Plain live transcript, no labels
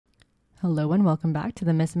Hello and welcome back to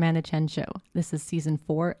the Miss Amanda Chen Show. This is season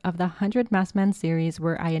 4 of the 100 Masked Men series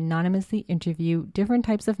where I anonymously interview different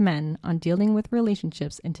types of men on dealing with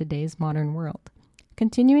relationships in today's modern world.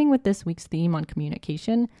 Continuing with this week's theme on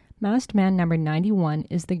communication, Masked Man number 91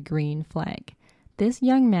 is the green flag. This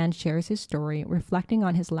young man shares his story reflecting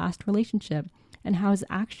on his last relationship and how his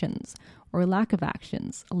actions, or lack of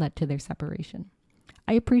actions, led to their separation.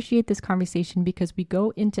 I appreciate this conversation because we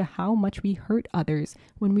go into how much we hurt others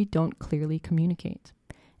when we don't clearly communicate.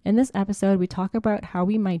 In this episode, we talk about how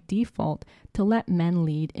we might default to let men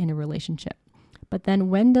lead in a relationship. But then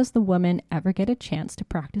when does the woman ever get a chance to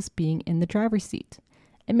practice being in the driver's seat?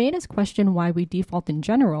 It made us question why we default in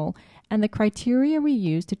general and the criteria we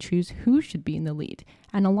use to choose who should be in the lead.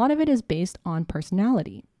 And a lot of it is based on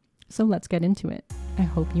personality. So let's get into it. I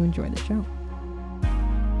hope you enjoy the show.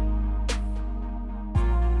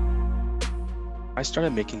 I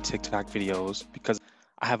started making TikTok videos because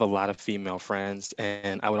I have a lot of female friends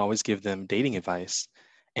and I would always give them dating advice.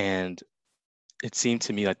 And it seemed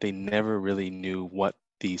to me like they never really knew what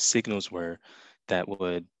the signals were that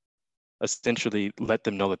would essentially let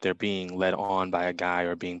them know that they're being led on by a guy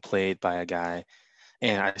or being played by a guy.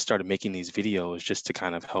 And I started making these videos just to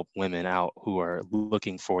kind of help women out who are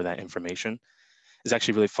looking for that information. It's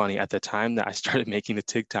actually really funny. At the time that I started making the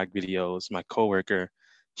TikTok videos, my coworker,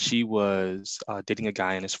 she was dating a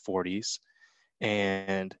guy in his 40s,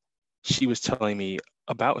 and she was telling me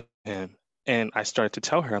about him. And I started to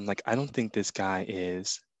tell her, I'm like, I don't think this guy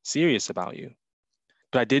is serious about you.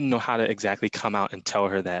 But I didn't know how to exactly come out and tell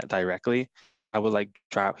her that directly. I would like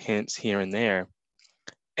drop hints here and there.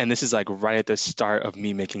 And this is like right at the start of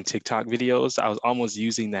me making TikTok videos. I was almost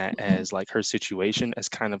using that as like her situation as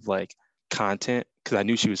kind of like content because I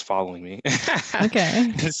knew she was following me.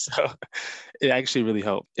 Okay. So it actually really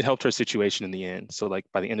helped. It helped her situation in the end. So like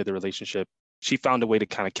by the end of the relationship, she found a way to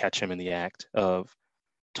kind of catch him in the act of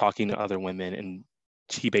talking to other women, and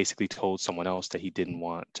he basically told someone else that he didn't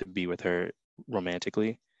want to be with her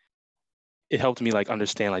romantically. It helped me like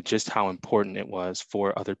understand like just how important it was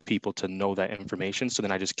for other people to know that information. So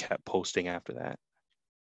then I just kept posting after that.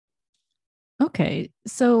 Okay.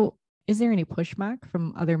 So is there any pushback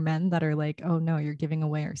from other men that are like, oh no, you're giving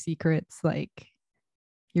away our secrets? Like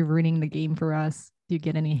you're ruining the game for us? Do you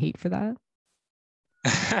get any hate for that?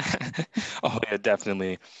 Oh yeah,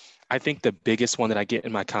 definitely. I think the biggest one that I get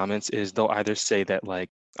in my comments is they'll either say that like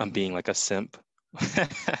I'm being like a simp,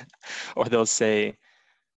 or they'll say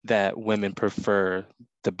that women prefer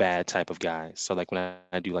the bad type of guy. So like when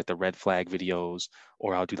I do like the red flag videos,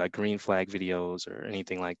 or I'll do like green flag videos or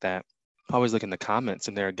anything like that, I always look in the comments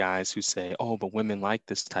and there are guys who say, oh, but women like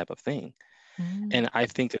this type of thing. Mm. And I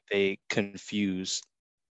think that they confuse,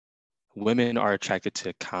 women are attracted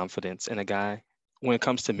to confidence in a guy. When it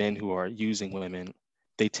comes to men who are using women,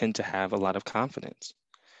 they tend to have a lot of confidence.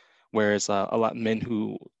 Whereas a lot of men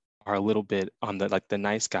who are a little bit on the like the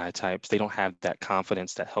nice guy types, they don't have that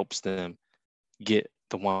confidence that helps them get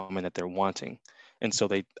the woman that they're wanting. And so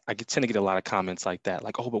tend to get a lot of comments like that,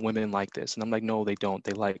 like, oh, but women like this. And I'm like, no, they don't.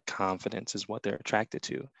 They like confidence is what they're attracted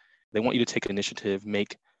to. They want you to take initiative,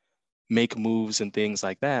 make moves and things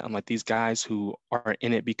like that. I'm like, these guys who are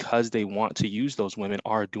in it because they want to use those women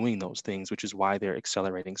are doing those things, which is why they're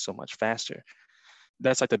accelerating so much faster.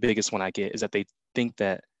 That's like the biggest one I get, is that they think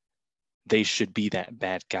that they should be that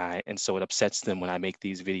bad guy. And so it upsets them when I make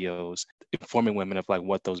these videos informing women of like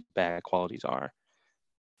what those bad qualities are.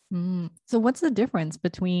 So what's the difference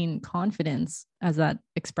between confidence as that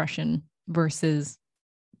expression versus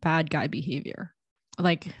bad guy behavior?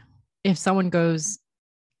 Like if someone goes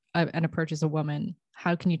and approaches a woman,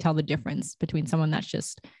 how can you tell the difference between someone that's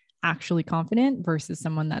just actually confident versus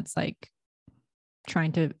someone that's like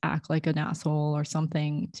trying to act like an asshole or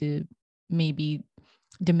something to maybe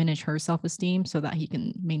diminish her self-esteem so that he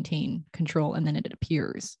can maintain control and then it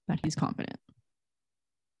appears that he's confident?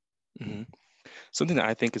 Mhm. Something that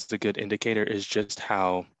I think is a good indicator is just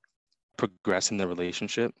how progress in the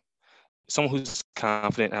relationship. Someone who's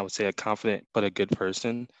confident, I would say a confident but a good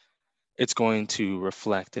person, it's going to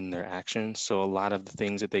reflect in their actions. So a lot of the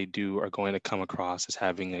things that they do are going to come across as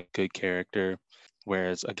having a good character,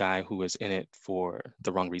 whereas a guy who is in it for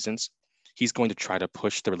the wrong reasons, he's going to try to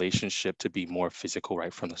push the relationship to be more physical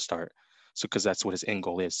right from the start. So because that's what his end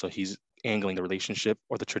goal is. So he's angling the relationship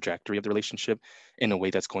or the trajectory of the relationship in a way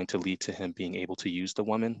that's going to lead to him being able to use the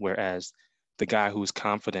woman. Whereas the guy who's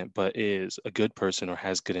confident but is a good person or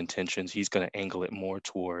has good intentions, he's going to angle it more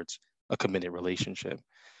towards a committed relationship.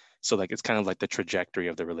 So like it's kind of like the trajectory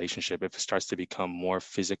of the relationship. If it starts to become more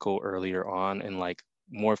physical earlier on and like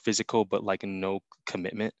more physical but like no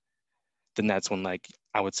commitment, then that's when like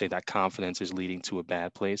I would say that confidence is leading to a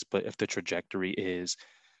bad place. But if the trajectory is,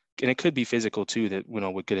 and it could be physical too, that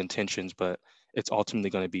with good intentions, but it's ultimately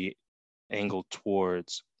going to be angled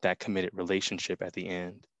towards that committed relationship at the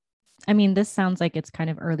end. I mean, this sounds like it's kind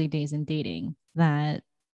of early days in dating, that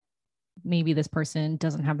maybe this person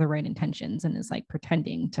doesn't have the right intentions and is like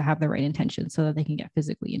pretending to have the right intentions so that they can get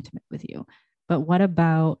physically intimate with you. But what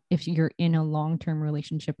about if you're in a long-term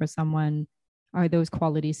relationship with someone? Are those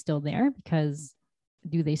qualities still there? Because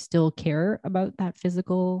do they still care about that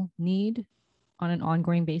physical need on an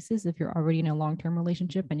ongoing basis if you're already in a long-term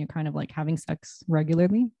relationship and you're kind of like having sex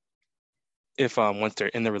regularly? If once they're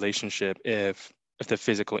in the relationship, if the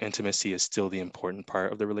physical intimacy is still the important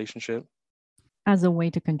part of the relationship. As a way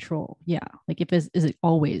to control. Yeah. Like if is it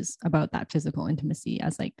always about that physical intimacy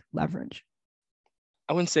as like leverage?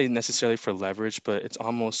 I wouldn't say necessarily for leverage, but it's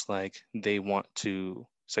almost like they want to.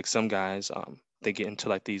 It's like some guys, they get into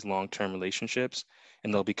like these long-term relationships,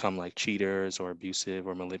 and they'll become like cheaters or abusive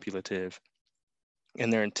or manipulative,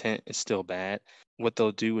 and their intent is still bad. What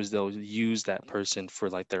they'll do is they'll use that person for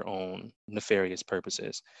like their own nefarious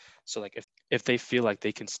purposes. So like if they feel like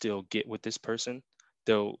they can still get with this person,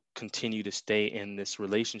 they'll continue to stay in this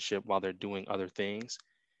relationship while they're doing other things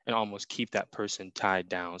and almost keep that person tied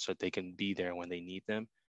down so that they can be there when they need them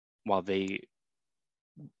while they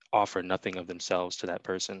offer nothing of themselves to that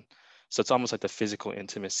person. So it's almost like the physical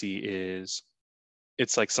intimacy is,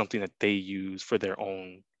 it's like something that they use for their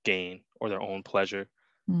own gain or their own pleasure,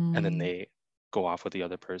 and then Mm. they go off with the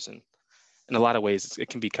other person. In a lot of ways, it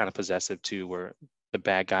can be kind of possessive too, where the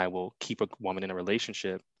bad guy will keep a woman in a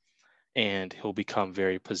relationship and he'll become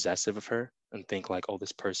very possessive of her and think like, oh,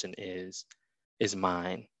 this person is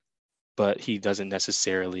mine, but he doesn't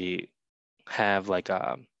necessarily have like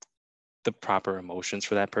the proper emotions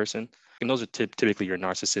for that person. And those are typically your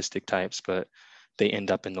narcissistic types, but they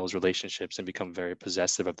end up in those relationships and become very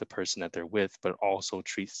possessive of the person that they're with, but also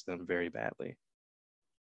treats them very badly.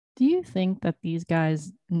 Do you think that these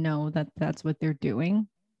guys know that that's what they're doing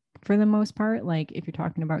for the most part? Like if you're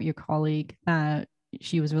talking about your colleague that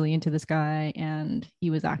she was really into this guy and he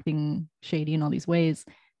was acting shady in all these ways,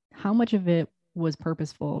 how much of it was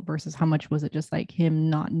purposeful versus how much was it just like him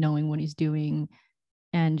not knowing what he's doing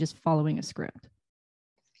and just following a script?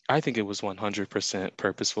 I think it was 100%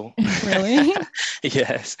 purposeful. Really?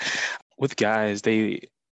 Yes. With guys,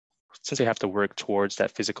 since they have to work towards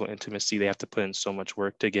that physical intimacy, they have to put in so much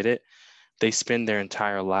work to get it. They spend their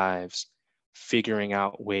entire lives figuring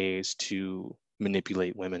out ways to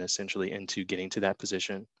manipulate women essentially into getting to that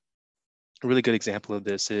position. A really good example of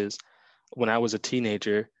this is when I was a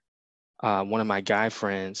teenager, one of my guy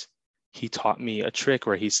friends, he taught me a trick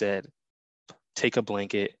where he said, take a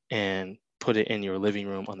blanket and put it in your living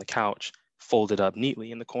room on the couch, fold it up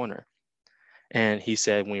neatly in the corner. And he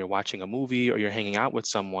said, when you're watching a movie or you're hanging out with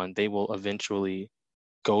someone, they will eventually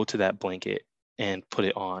go to that blanket and put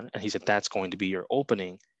it on. And he said, that's going to be your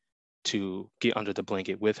opening to get under the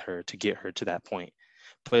blanket with her to get her to that point.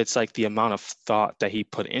 But it's like the amount of thought that he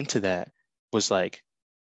put into that was like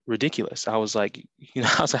ridiculous. I was like,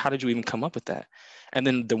 I was like, how did you even come up with that? And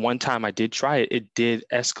then the one time I did try it, it did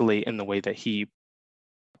escalate in the way that he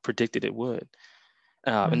predicted it would.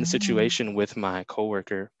 In the Oh. situation with my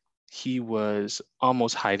coworker, he was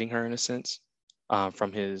almost hiding her in a sense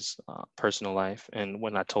from his personal life. And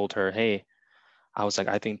when I told her, hey, I was like,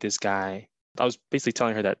 I think this guy, I was basically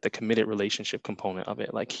telling her that the committed relationship component of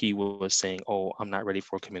it, like he was saying, oh, I'm not ready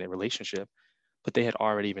for a committed relationship, but they had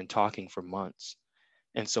already been talking for months.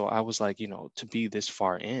 And so I was like, to be this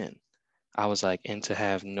far in, I was like, and to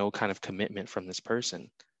have no kind of commitment from this person,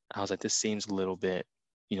 I was like, this seems a little bit,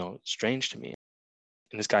 strange to me.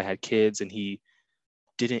 And this guy had kids and he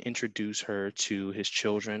didn't introduce her to his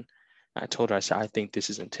children. I told her, I said, I think this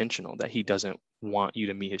is intentional, that he doesn't want you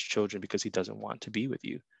to meet his children because he doesn't want to be with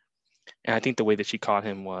you. And I think the way that she caught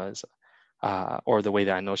him was, or the way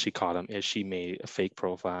that I know she caught him is she made a fake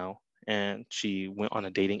profile and she went on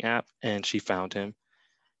a dating app and she found him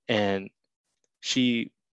and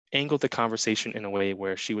she angled the conversation in a way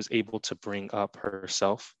where she was able to bring up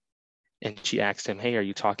herself. And she asked him, hey, are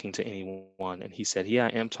you talking to anyone? And he said, yeah, I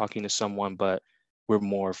am talking to someone, but we're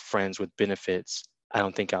more friends with benefits. I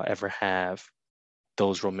don't think I'll ever have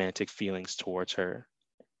those romantic feelings towards her.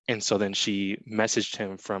 And so then she messaged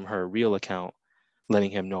him from her real account,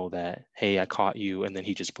 letting him know that, hey, I caught you. And then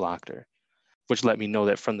he just blocked her, which let me know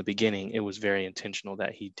that from the beginning, it was very intentional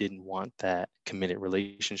that he didn't want that committed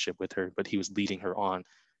relationship with her, but he was leading her on,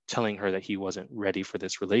 telling her that he wasn't ready for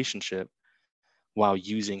this relationship while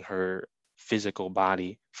using her physical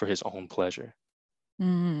body for his own pleasure.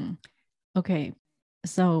 Mm. Okay.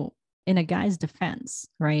 So, in a guy's defense,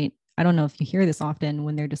 right? I don't know if you hear this often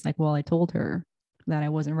when they're just like, well, I told her that I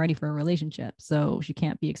wasn't ready for a relationship. So she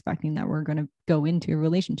can't be expecting that we're going to go into a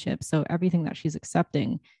relationship. So everything that she's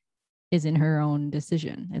accepting is in her own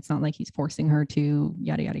decision. It's not like he's forcing her to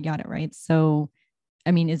yada, yada, yada. Right. So,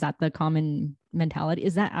 I mean, is that the common mentality?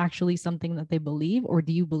 Is that actually something that they believe? Or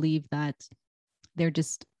do you believe that they're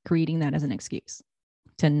just creating that as an excuse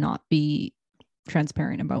to not be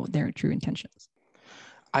transparent about their true intentions?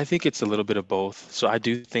 I think it's a little bit of both. So I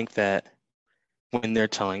do think that when they're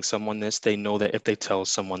telling someone this, they know that if they tell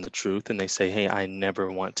someone the truth and they say, "Hey, I never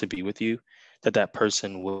want to be with you," that that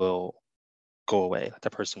person will go away.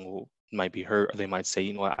 That person will might be hurt, or they might say,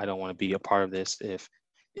 "You know what, I don't want to be a part of this if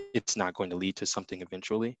it's not going to lead to something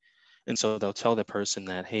eventually." And so they'll tell the person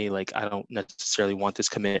that, "Hey, like I don't necessarily want this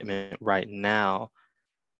commitment right now,"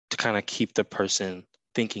 to kind of keep the person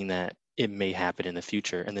thinking that it may happen in the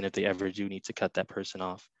future. And then if they ever do need to cut that person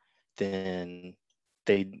off, then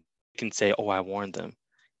they can say, "Oh, I warned them,"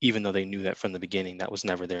 even though they knew that from the beginning that was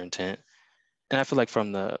never their intent. And I feel like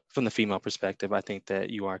from the female perspective, I think that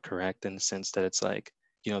you are correct in the sense that it's like,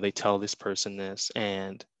 they tell this person this,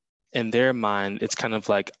 and in their mind, it's kind of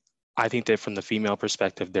like, I think that from the female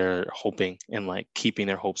perspective, they're hoping and like keeping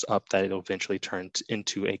their hopes up that it'll eventually turn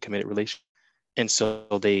into a committed relationship. And so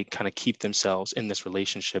they kind of keep themselves in this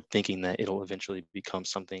relationship thinking that it'll eventually become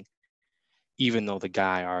something, even though the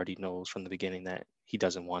guy already knows from the beginning that he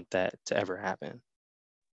doesn't want that to ever happen.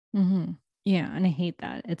 Mm-hmm. Yeah. And I hate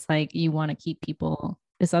that. It's like you want to keep people.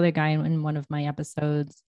 This other guy in one of my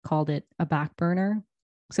episodes called it a back burner.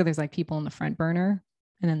 So there's like people in the front burner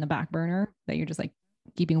and then the back burner that you're just like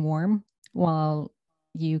keeping warm while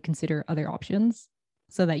you consider other options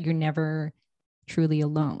so that you're never truly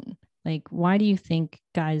alone. Like, why do you think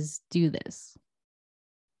guys do this?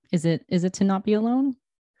 Is it to not be alone?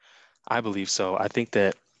 I believe so. I think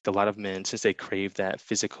that a lot of men, since they crave that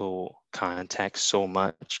physical contact so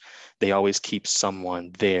much, they always keep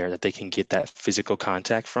someone there that they can get that physical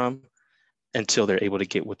contact from until they're able to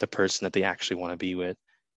get with the person that they actually want to be with.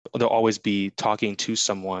 They'll always be talking to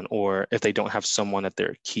someone, or if they don't have someone that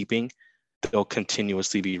they're keeping, they'll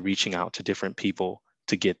continuously be reaching out to different people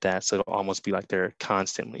to get that. So it'll almost be like they're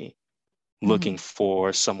constantly looking Mm-hmm.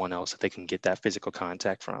 for someone else that they can get that physical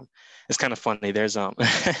contact from. It's kind of funny. There's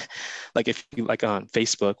like if you like on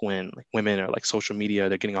Facebook when like women are like social media,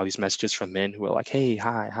 they're getting all these messages from men who are like, "Hey,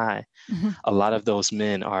 hi, hi." Mm-hmm. A lot of those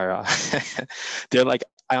men are they're like,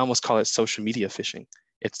 I almost call it social media phishing.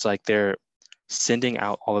 It's like they're sending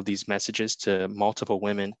out all of these messages to multiple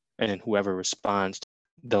women, and then whoever responds,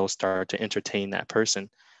 they'll start to entertain that person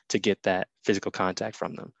to get that physical contact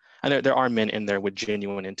from them. And there are men in there with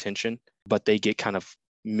genuine intention, but they get kind of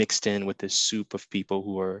mixed in with this soup of people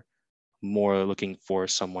who are more looking for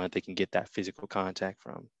someone that they can get that physical contact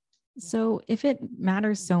from. So if it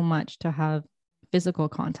matters so much to have physical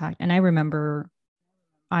contact, and I remember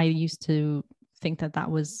I used to think that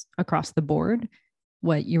that was across the board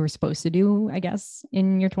what you were supposed to do, I guess,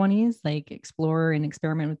 in your 20s, like explore and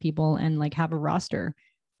experiment with people and like have a roster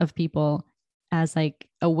of people as like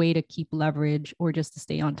a way to keep leverage or just to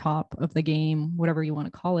stay on top of the game, whatever you want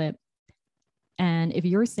to call it. And if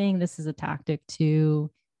you're saying this is a tactic to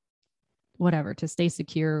whatever, to stay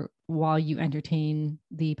secure while you entertain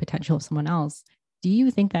the potential of someone else, do you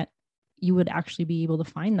think that you would actually be able to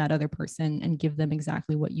find that other person and give them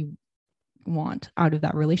exactly what you want out of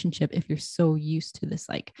that relationship if you're so used to this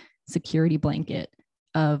like security blanket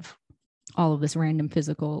of all of this random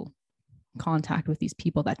physical contact with these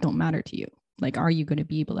people that don't matter to you? Like, are you going to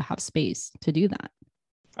be able to have space to do that?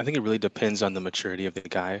 I think it really depends on the maturity of the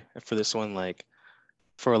guy for this one. Like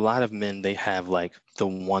for a lot of men, they have like the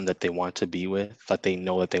one that they want to be with, like they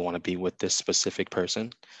know that they want to be with this specific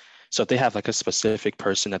person. So if they have like a specific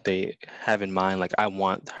person that they have in mind, like I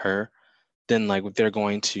want her, then like they're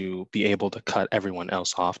going to be able to cut everyone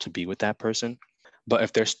else off to be with that person. But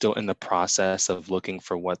if they're still in the process of looking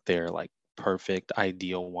for what their like perfect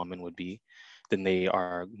ideal woman would be, then they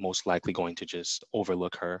are most likely going to just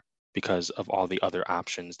overlook her because of all the other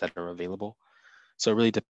options that are available. So it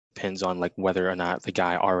really depends on like whether or not the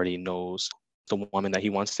guy already knows the woman that he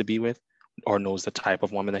wants to be with or knows the type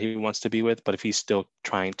of woman that he wants to be with. But if he's still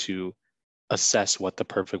trying to assess what the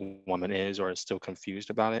perfect woman is or is still confused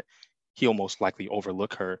about it, he'll most likely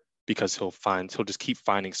overlook her because he'll just keep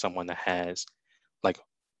finding someone that has like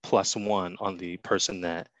plus one on the person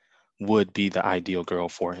that would be the ideal girl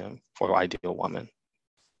for him, for ideal woman.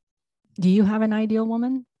 Do you have an ideal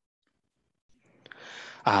woman?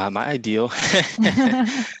 My ideal,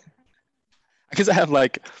 because I have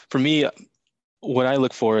like, for me, what I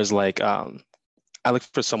look for is like, I look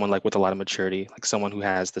for someone like with a lot of maturity, like someone who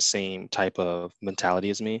has the same type of mentality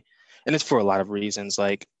as me. And it's for a lot of reasons.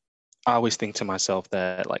 Like I always think to myself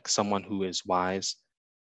that like someone who is wise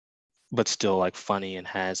but still like funny and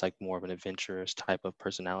has like more of an adventurous type of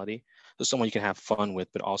personality. So someone you can have fun with,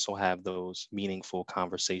 but also have those meaningful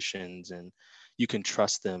conversations, and you can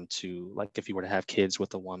trust them to, like if you were to have kids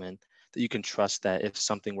with a woman, that you can trust that if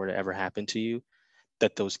something were to ever happen to you,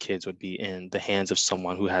 that those kids would be in the hands of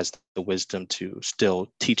someone who has the wisdom to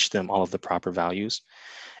still teach them all of the proper values.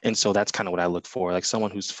 And so that's kind of what I look for, like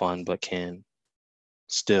someone who's fun but can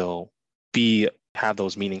still be have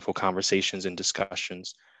those meaningful conversations and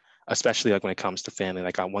discussions, especially like when it comes to family.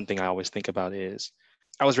 Like one thing I always think about is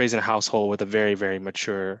I was raised in a household with a very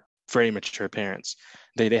mature parents.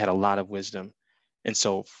 They had a lot of wisdom. And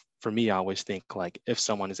so for me, I always think like if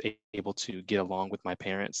someone is able to get along with my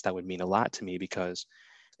parents, that would mean a lot to me, because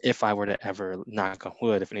if I were to ever, knock on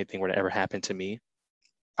wood, if anything were to ever happen to me,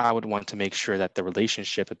 I would want to make sure that the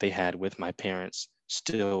relationship that they had with my parents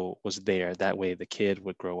still was there. That way the kid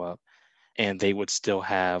would grow up and they would still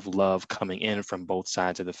have love coming in from both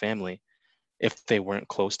sides of the family. If they weren't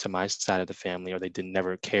close to my side of the family, or they didn't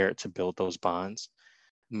never care to build those bonds,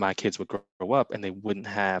 my kids would grow up and they wouldn't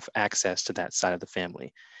have access to that side of the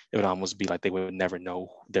family. It would almost be like they would never know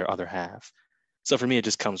their other half. So for me, it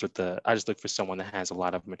just comes with I just look for someone that has a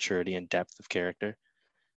lot of maturity and depth of character.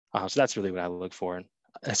 So that's really what I look for. And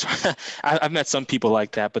that's I've met some people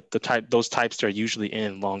like that, but those types are usually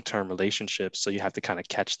in long-term relationships. So you have to kind of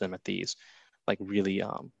catch them at these like really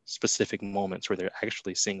specific moments where they're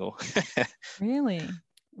actually single. Really?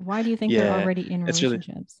 Why do you think they're Yeah, already in it's really,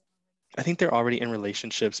 relationships? I think they're already in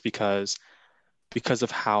relationships because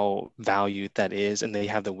of how valued that is, and they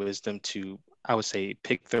have the wisdom to, I would say,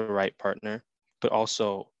 pick the right partner, but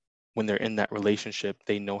also when they're in that relationship,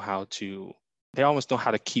 they almost know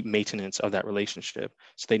how to keep maintenance of that relationship.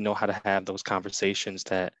 So they know how to have those conversations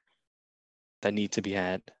that need to be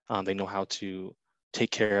had. They know how to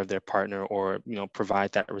take care of their partner, or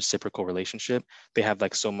provide that reciprocal relationship. They have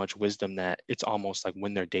like so much wisdom that it's almost like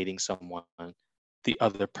when they're dating someone, the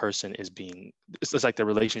other person is being it's like the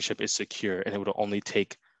relationship is secure, and it would only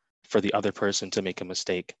take for the other person to make a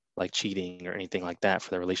mistake like cheating or anything like that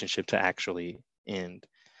for the relationship to actually end.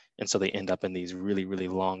 And so they end up in these really, really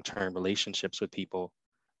long-term relationships with people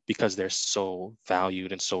because they're so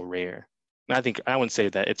valued and so rare. And I think I wouldn't say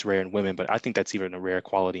that it's rare in women, but I think that's even a rare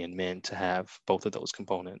quality in men to have both of those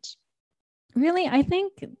components. Really, I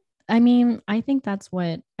think that's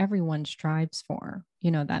what everyone strives for,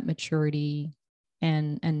 that maturity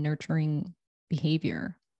and nurturing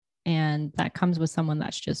behavior. And that comes with someone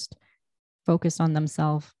that's just focused on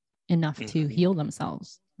themselves enough to Hmm. heal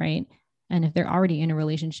themselves, right? And if they're already in a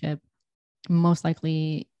relationship, most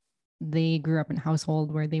likely they grew up in a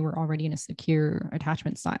household where they were already in a secure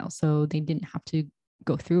attachment style. So they didn't have to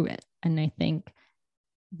go through it. And I think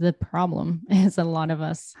the problem is a lot of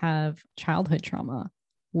us have childhood trauma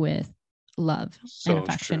with love and So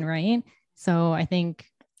affection, true. right? So I think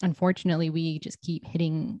unfortunately we just keep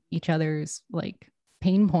hitting each other's like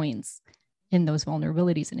pain points in those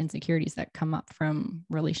vulnerabilities and insecurities that come up from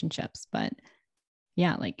relationships. But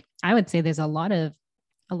yeah, like I would say there's a lot of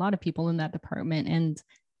people in that department. And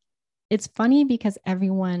it's funny because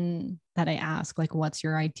everyone that I ask, like, what's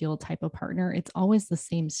your ideal type of partner? It's always the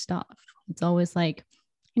same stuff. It's always like,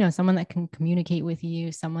 someone that can communicate with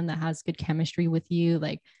you, someone that has good chemistry with you,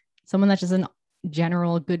 like someone that's just a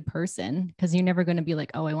general good person. Cause you're never going to be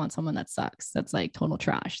like, oh, I want someone that sucks. That's like total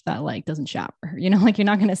trash that like doesn't shower. Like you're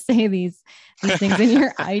not going to say these things in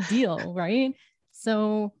your ideal, right?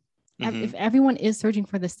 So Hmm. if everyone is searching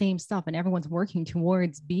for the same stuff and everyone's working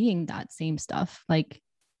towards being that same stuff, like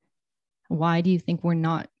why do you think we're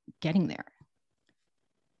not getting there?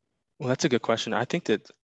 Well, that's a good question. I think that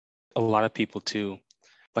a lot of people too,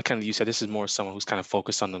 like kind of you said, this is more someone who's kind of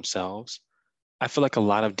focused on themselves. I feel like a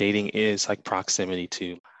lot of dating is like proximity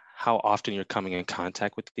to how often you're coming in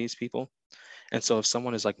contact with these people. And so if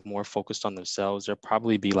someone is like more focused on themselves, they'll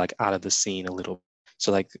probably be like out of the scene a little.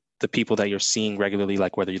 So like the people that you're seeing regularly,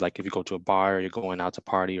 like whether you like if you go to a bar or you're going out to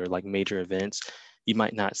party or like major events, you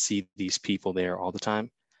might not see these people there all the time.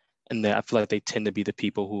 And I feel like they tend to be the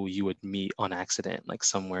people who you would meet on accident, like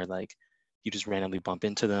somewhere like you just randomly bump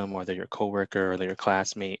into them, or they're your coworker or they're your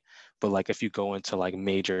classmate. But like if you go into like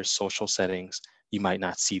major social settings, you might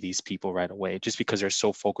not see these people right away just because they're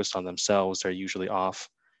so focused on themselves. They're usually off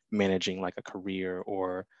managing like a career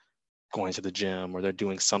or going to the gym, or they're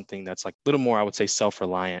doing something that's like a little more, I would say,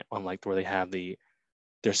 self-reliant on like where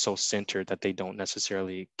they're so centered that they don't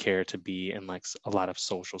necessarily care to be in like a lot of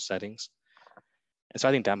social settings. And so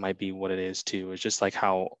I think that might be what it is too. It's just like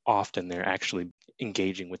how often they're actually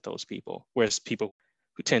engaging with those people. Whereas people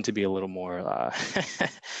who tend to be a little more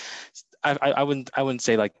I wouldn't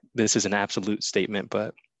say like this is an absolute statement,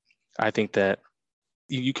 but I think that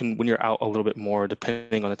you can, when you're out a little bit more,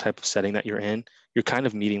 depending on the type of setting that you're in, you're kind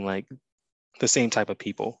of meeting like the same type of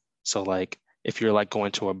people. So like if you're like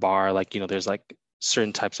going to a bar, like, there's like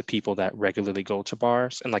certain types of people that regularly go to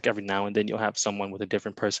bars, and like every now and then you'll have someone with a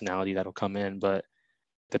different personality that'll come in. But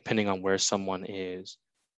depending on where someone is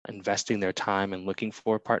investing their time and looking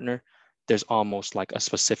for a partner, there's almost like a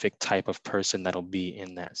specific type of person that'll be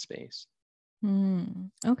in that space.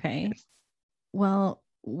 Okay. Well,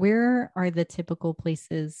 where are the typical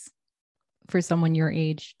places for someone your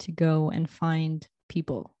age to go and find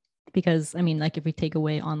people? Because I mean, like if we take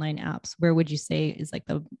away online apps, where would you say is like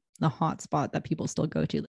the hot spot that people still go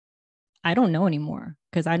to? I don't know anymore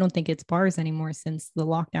because I don't think it's bars anymore since the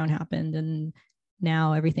lockdown happened and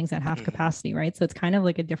now everything's at half Mhm. capacity, right? So it's kind of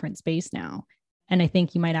like a different space now. And I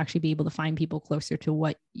think you might actually be able to find people closer to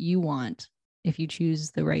what you want if you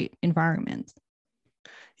choose the right environment.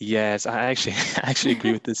 Yes, I actually I actually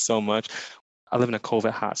agree with this so much. I live in a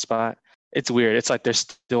COVID hotspot. It's weird. It's like they're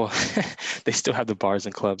still they still have the bars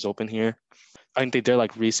and clubs open here. I think they're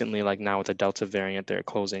like recently, like now with the Delta variant, they're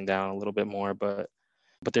closing down a little bit more, but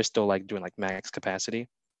they're still like doing like max capacity.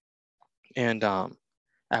 And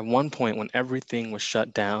at one point when everything was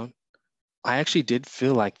shut down, I actually did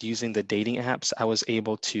feel like using the dating apps, I was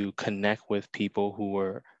able to connect with people who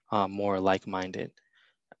were more like-minded.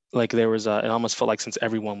 Like there was it almost felt like since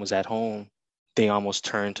everyone was at home, they almost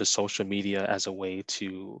turned to social media as a way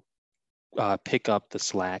to pick up the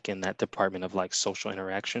slack in that department of like social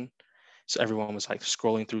interaction. So everyone was like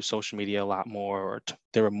scrolling through social media a lot more, or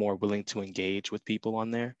they were more willing to engage with people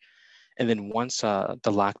on there. And then once the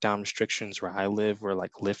lockdown restrictions where I live were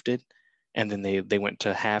like lifted, and then they went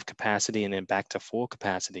to half capacity and then back to full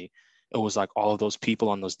capacity, it was like all of those people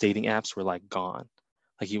on those dating apps were like gone.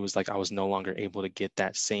 Like it was like I was no longer able to get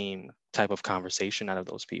that same type of conversation out of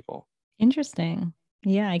those people. Interesting.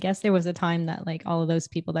 Yeah, I guess there was a time that like all of those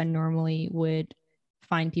people that normally would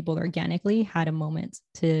find people organically had a moment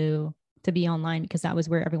to be online because that was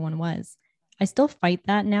where everyone was. I still fight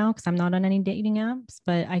that now because I'm not on any dating apps,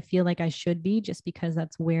 but I feel like I should be just because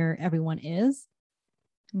that's where everyone is.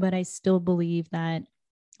 But I still believe that,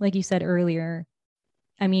 like you said earlier,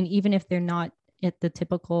 I mean, even if they're not at the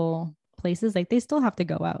typical places, like they still have to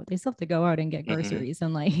go out. They still have to go out and get Hmm. groceries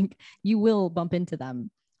and like you will bump into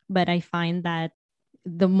them. But I find that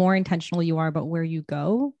the more intentional you are about where you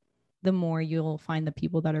go, the more you'll find the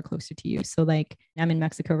people that are closer to you. So like I'm in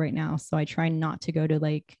Mexico right now, so I try not to go to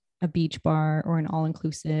like a beach bar or an all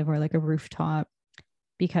inclusive or like a rooftop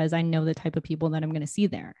because I know the type of people that I'm going to see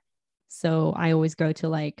there. So I always go to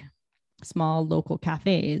like small local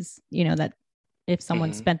cafes, that if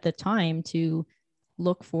someone Hmm. spent the time to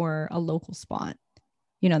look for a local spot,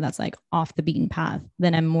 that's like off the beaten path,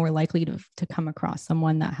 then I'm more likely to come across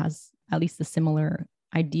someone that has at least a similar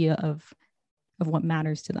idea of what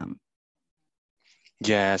matters to them.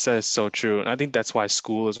 Yes, that is so true. And I think that's why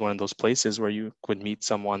school is one of those places where you would meet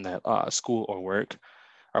someone that school or work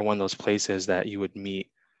are one of those places that you would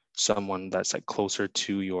meet someone that's like closer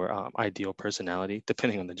to your ideal personality,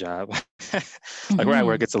 depending on the job. Like where I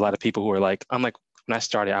work, Mm-hmm. it's a lot of people who are like, I'm like, when I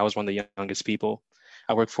started, I was one of the youngest people.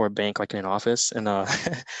 I worked for a bank, like in an office, and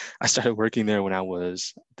I started working there when I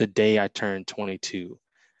was the day I turned 22,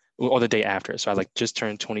 or the day after. So I like just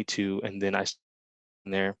turned 22, and then I started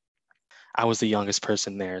there. I was the youngest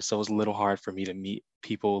person there, so it was a little hard for me to meet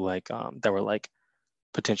people like that were like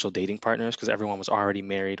potential dating partners because everyone was already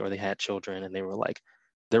married or they had children, and they were like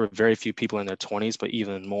there were very few people in their 20s, but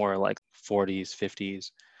even more like 40s,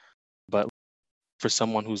 50s. But for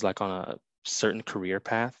someone who's like on a certain career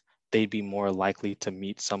path, they'd be more likely to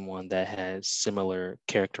meet someone that has similar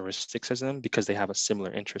characteristics as them because they have a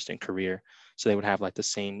similar interest in career. So they would have like the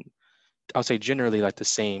same, I would say generally like the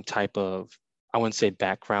same type of, I wouldn't say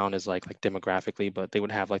background as like demographically, but they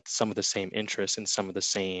would have like some of the same interests and some of the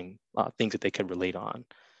same things that they could relate on.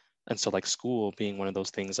 And so like school being one of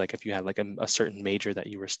those things, like if you had like a certain major that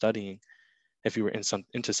you were studying, if you were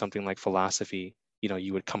into something like philosophy,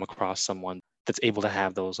 you would come across someone that's able to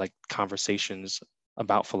have those like conversations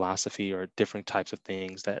about philosophy or different types of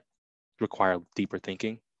things that require deeper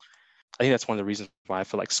thinking. I think that's one of the reasons why I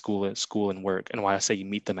feel like school and work, and why I say you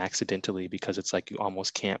meet them accidentally, because it's like you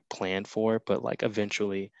almost can't plan for it, but like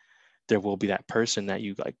eventually there will be that person that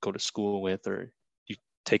you like go to school with, or you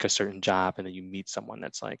take a certain job and then you meet someone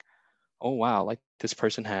that's like, oh wow, like this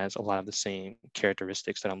person has a lot of the same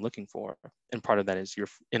characteristics that I'm looking for. And part of that is you're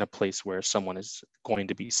in a place where someone is going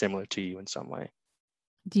to be similar to you in some way.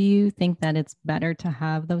 Do you think that it's better to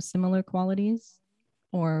have those similar qualities?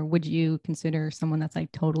 Or would you consider someone that's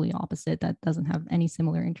like totally opposite that doesn't have any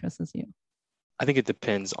similar interests as you? I think it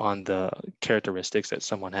depends on the characteristics that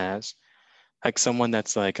someone has. Like someone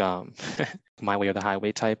that's like my way or the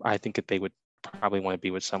highway type, I think that they would probably want to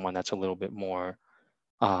be with someone that's a little bit more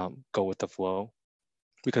go with the flow.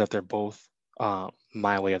 Because if they're both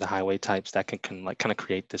my way or the highway types, that can like kind of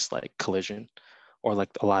create this like collision or like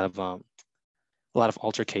a lot of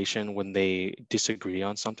altercation when they disagree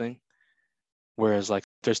on something. Whereas like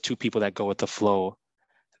there's two people that go with the flow,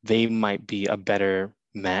 they might be a better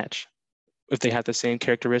match if they have the same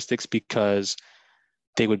characteristics because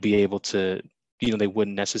they would be able to, they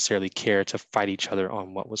wouldn't necessarily care to fight each other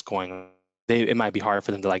on what was going on. It might be hard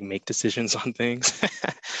for them to like make decisions on things.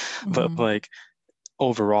 But Mm-hmm. like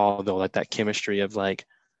overall though, like that chemistry of like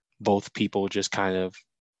both people just kind of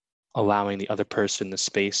allowing the other person the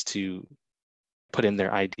space to put in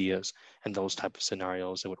their ideas and those type of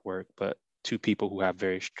scenarios, it would work. But two people who have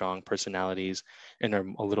very strong personalities and are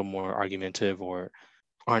a little more argumentative or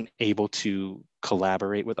aren't able to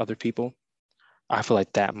collaborate with other people, I feel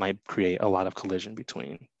like that might create a lot of collision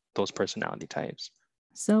between those personality types.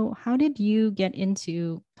 So, how did you get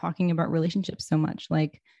into talking about relationships so much?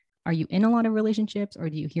 Like, are you in a lot of relationships or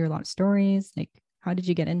do you hear a lot of stories? Like, how did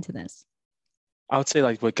you get into this? I would say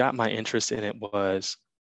like what got my interest in it was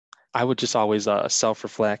I would just always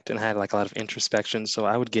self-reflect and had like a lot of introspection. So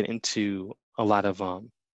I would get into a lot of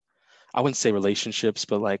I wouldn't say relationships,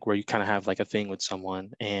 but like where you kind of have like a thing with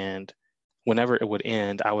someone, and whenever it would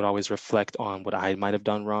end, I would always reflect on what I might have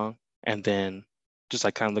done wrong, and then just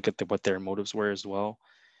like kind of look at what their motives were as well.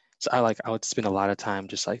 So I would spend a lot of time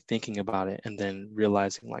just like thinking about it and then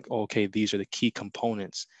realizing like, oh, okay, these are the key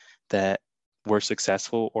components that were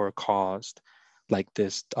successful or caused like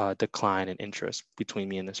this decline in interest between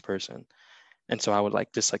me and this person. And so I would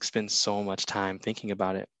like just like spend so much time thinking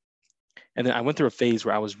about it. And then I went through a phase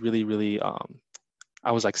where I was really, really,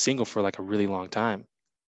 I was like single for like a really long time.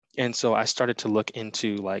 And so I started to look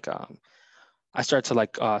into like, I started to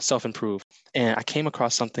like self-improve. And I came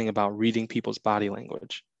across something about reading people's body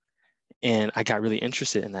language. And I got really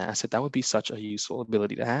interested in that. I said that would be such a useful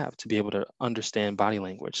ability to have to be able to understand body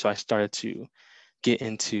language. So I started to get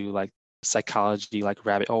into like psychology, like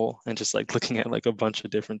rabbit hole, and just like looking at like a bunch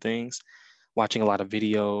of different things, watching a lot of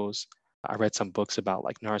videos. I read some books about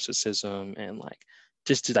like narcissism and like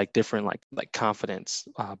just like different like confidence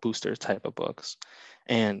booster type of books.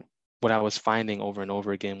 And what I was finding over and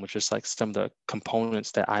over again was just like some of the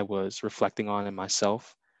components that I was reflecting on in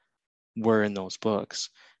myself were in those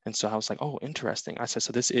books. And so I was like, oh, interesting. I said,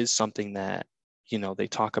 so this is something that, they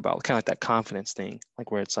talk about, kind of like that confidence thing,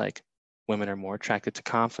 like where it's like women are more attracted to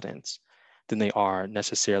confidence than they are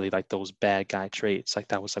necessarily like those bad guy traits. Like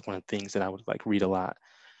that was like one of the things that I would like read a lot.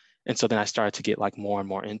 And so then I started to get like more and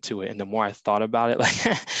more into it. And the more I thought about it,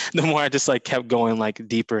 like the more I just like kept going like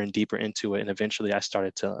deeper and deeper into it. And eventually I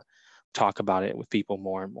started to talk about it with people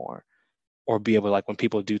more and more, or be able to, like when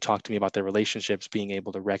people do talk to me about their relationships, being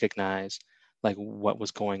able to recognize like what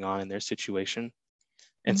was going on in their situation.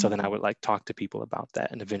 And so then I Mm-hmm. would like talk to people about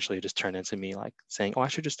that, and eventually it just turned into me like saying, oh, I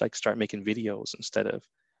should just like start making videos instead of,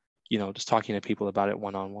 just talking to people about it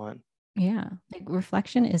one on one. Yeah, like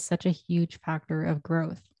reflection is such a huge factor of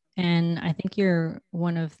growth. And I think you're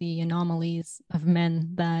one of the anomalies of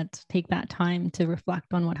men that take that time to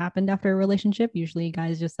reflect on what happened after a relationship. Usually,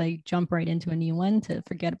 guys just like jump right into a new one to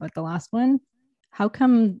forget about the last one. How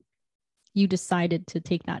come you decided to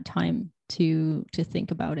take that time to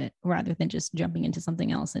think about it rather than just jumping into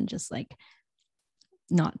something else and just like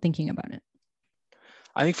not thinking about it?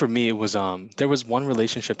 I think for me it was there was one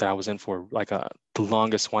relationship that I was in for like the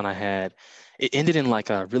longest one I had. It ended in like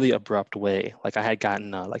a really abrupt way. Like I had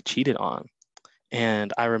gotten like cheated on.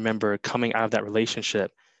 And I remember coming out of that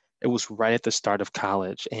relationship, it was right at the start of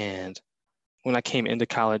college. And when I came into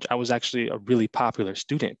college, I was actually a really popular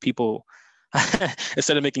student. People,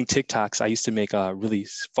 instead of making TikToks, I used to make really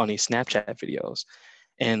funny Snapchat videos.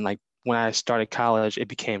 And like when I started college, it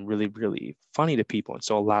became really, really funny to people. And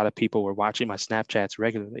so a lot of people were watching my Snapchats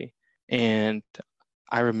regularly. And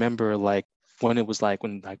I remember like when it was like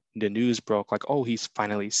when like the news broke, like, oh, he's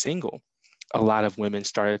finally single. A lot of women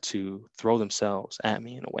started to throw themselves at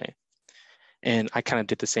me in a way. And I kind of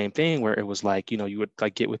did the same thing where it was like, you would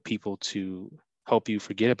like get with people to help you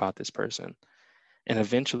forget about this person. And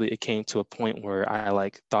eventually it came to a point where I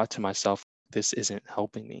like thought to myself, this isn't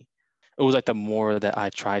helping me. It was like the more that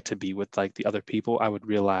I tried to be with like the other people, I would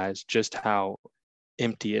realize just how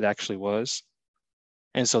empty it actually was.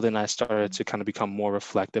 And so then I started to kind of become more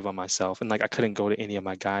reflective on myself. And like I couldn't go to any of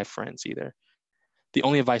my guy friends either. The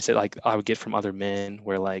only advice that like I would get from other men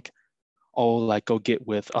were like, oh, like go get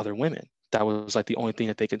with other women. that was like the only thing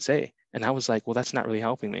that they could say. And I was like, well, that's not really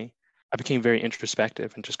helping me. I became very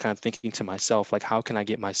introspective and just kind of thinking to myself, like, how can I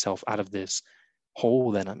get myself out of this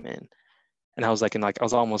hole that I'm in? And I was like, and like, I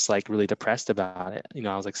was almost like really depressed about it.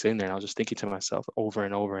 I was like sitting there and I was just thinking to myself over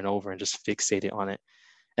and over and over and just fixated on it.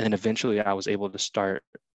 And then eventually I was able to start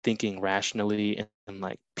thinking rationally and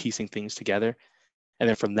like piecing things together. And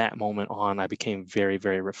then from that moment on, I became very,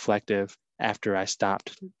 very reflective. After I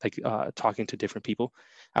stopped like talking to different people,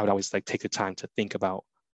 I would always like take the time to think about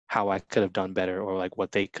how I could have done better or like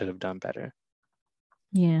what they could have done better.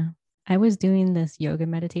 Yeah. I was doing this yoga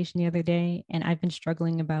meditation the other day, and I've been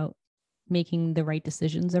struggling about making the right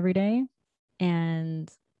decisions every day.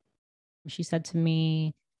 And she said to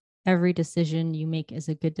me, every decision you make is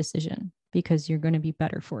a good decision because you're going to be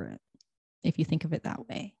better for it if you think of it that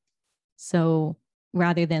way. So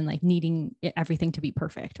rather than like needing everything to be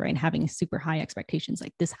perfect, right? And having super high expectations,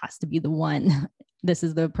 like this has to be the one, this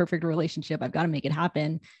is the perfect relationship, I've got to make it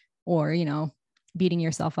happen. Or, beating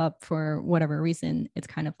yourself up for whatever reason, it's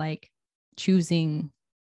kind of like choosing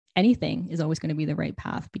anything is always going to be the right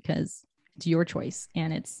path because it's your choice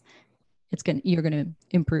and you're going to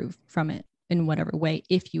improve from it in whatever way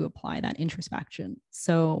if you apply that introspection.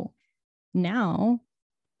 So now,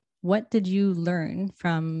 what did you learn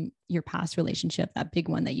from your past relationship, that big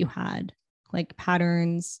one that you had, like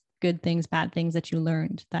patterns, good things, bad things that you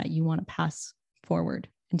learned that you want to pass forward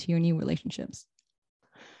into your new relationships?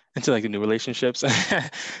 Into like the new relationships.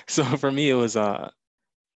 So for me, it was a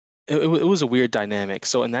weird dynamic.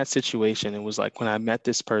 So in that situation, it was like when I met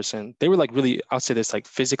this person, they were like really, I'll say this, like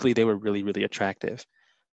physically, they were really, really attractive.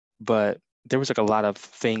 But there was like a lot of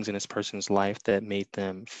things in this person's life that made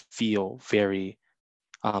them feel very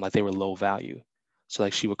like they were low value. So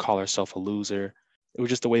like she would call herself a loser. It was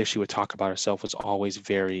just the way she would talk about herself was always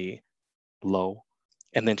very low.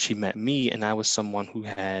 And then she met me, and I was someone who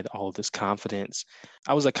had all of this confidence.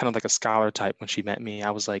 I was like kind of like a scholar type when she met me.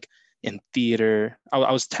 I was like in theater.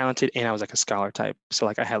 I was talented, and I was like a scholar type. So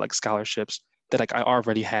like I had like scholarships that like I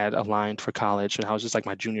already had aligned for college, and I was just like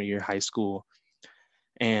my junior year of high school,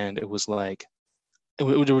 and it was like there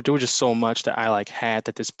was just so much that I like had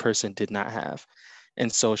that this person did not have.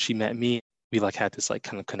 And so she met me. We like had this like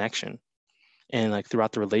kind of connection, and like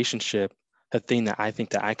throughout the relationship, the thing that I think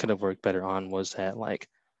that I could have worked better on was that like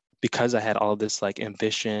because I had all this like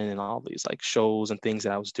ambition and all these like shows and things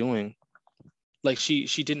that I was doing, like she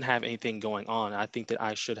didn't have anything going on. I think that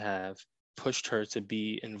I should have pushed her to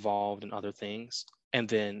be involved in other things and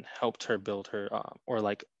then helped her build her or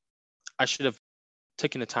like I should have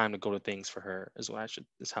taken the time to go to things for her is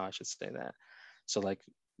how I should say that. So like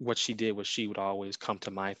what she did was she would always come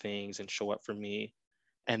to my things and show up for me,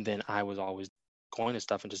 and then I was always going to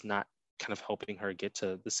stuff and just not kind of helping her get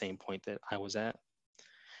to the same point that I was at.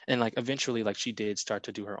 And like eventually like she did start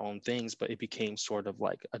to do her own things, but it became sort of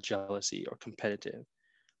like a jealousy or competitive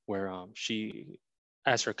where she,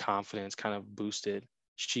 as her confidence kind of boosted,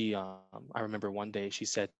 she I remember one day she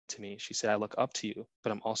said to me, she said, I look up to you,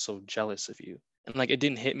 but I'm also jealous of you. And like it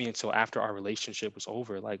didn't hit me until after our relationship was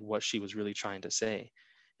over, like what she was really trying to say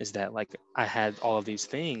is that like I had all of these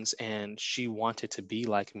things and she wanted to be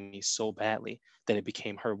like me so badly that it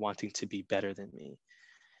became her wanting to be better than me.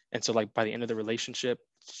 And so like by the end of the relationship,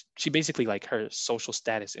 she basically like her social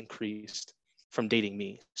status increased from dating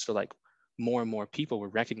me. So like more and more people were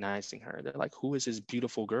recognizing her. They're like, who is this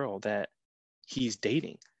beautiful girl that he's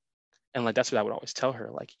dating? And like that's what I would always tell her,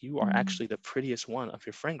 like, you are Mm. actually the prettiest one of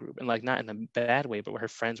your friend group. And like not in a bad way, but where her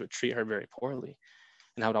friends would treat her very poorly.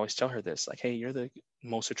 And I would always tell her this, like, hey, you're the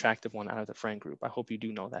most attractive one out of the friend group. I hope you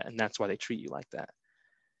do know that. And that's why they treat you like that.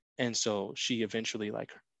 And so she eventually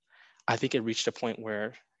like I think it reached a point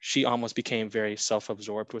where she almost became very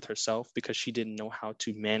self-absorbed with herself because she didn't know how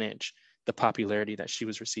to manage the popularity that she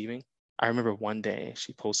was receiving. I remember one day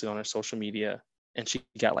she posted on her social media and she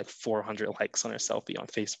got like 400 likes on her selfie on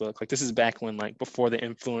Facebook. Like this is back when like before the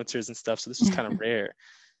influencers and stuff, so this was kind of rare.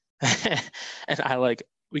 And I like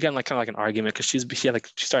we got in like kind of like an argument because she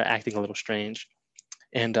started acting a little strange.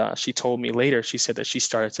 And she told me later, she said that she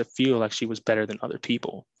started to feel like she was better than other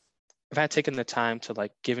people. If I had taken the time to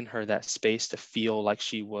like given her that space to feel like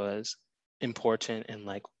she was important and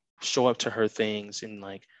like show up to her things and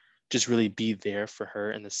like just really be there for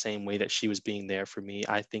her in the same way that she was being there for me,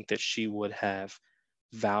 I think that she would have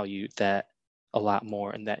valued that a lot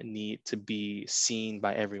more and that need to be seen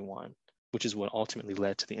by everyone, which is what ultimately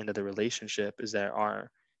led to the end of the relationship is that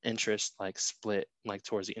our interests like split like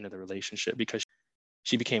towards the end of the relationship because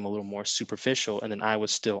she became a little more superficial and then I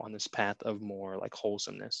was still on this path of more like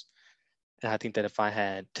wholesomeness. And I think that if I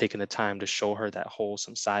had taken the time to show her that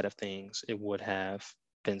wholesome side of things, it would have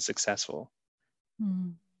been successful.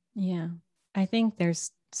 Mm. Yeah. I think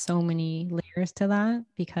there's so many layers to that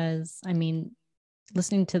because I mean,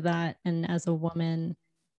 listening to that and as a woman,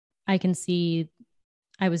 I can see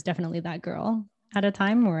I was definitely that girl at a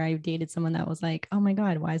time where I dated someone that was like, oh my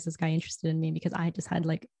God, why is this guy interested in me? Because I just had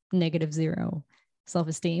like negative zero self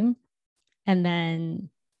esteem. And then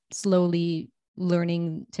slowly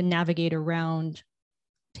learning to navigate around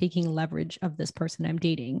taking leverage of this person I'm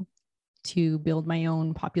dating to build my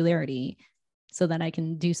own popularity so that I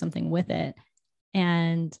can do something with it.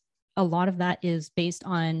 And a lot of that is based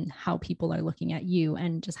on how people are looking at you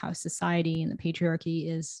and just how society and the patriarchy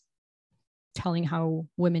is telling how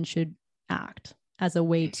women should act as a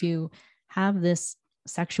way to have this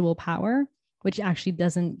sexual power, which actually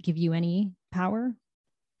doesn't give you any power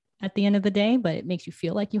at the end of the day, but it makes you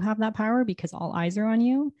feel like you have that power because all eyes are on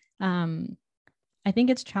you. I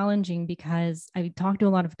think it's challenging because I talk to a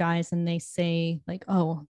lot of guys and they say, like,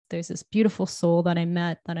 oh, there's this beautiful soul that I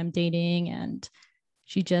met that I'm dating, and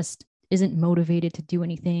she just isn't motivated to do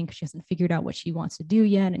anything because she hasn't figured out what she wants to do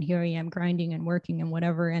yet. And here I am grinding and working and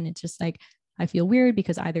whatever. And it's just like, I feel weird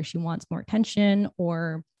because either she wants more attention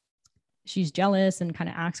or she's jealous and kind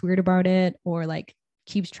of acts weird about it, or like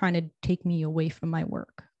keeps trying to take me away from my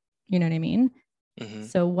work. You know what I mean? Mm-hmm.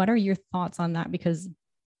 So, what are your thoughts on that? Because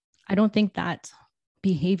I don't think that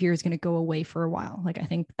behavior is going to go away for a while. Like, I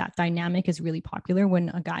think that dynamic is really popular when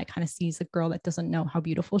a guy kind of sees a girl that doesn't know how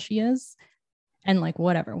beautiful she is and like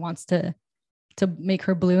whatever wants to make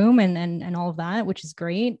her bloom and all of that, which is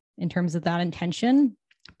great in terms of that intention.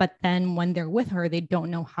 But then when they're with her, they don't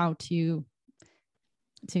know how to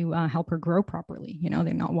help her grow properly. You know,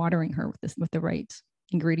 they're not watering her with the right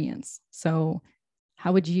ingredients. So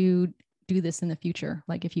how would you do this in the future?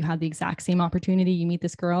 Like if you had the exact same opportunity, you meet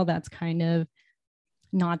this girl that's kind of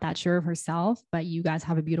not that sure of herself, but you guys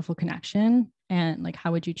have a beautiful connection, and like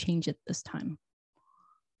how would you change it this time?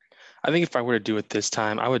 I think if I were to do it this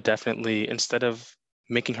time, I would definitely, instead of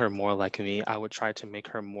making her more like me, I would try to make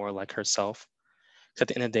her more like herself. 'Cause at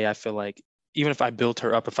the end of the day, I feel like even if I built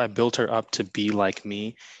her up, if I built her up to be like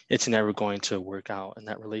me, it's never going to work out in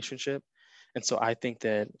that relationship. And so I think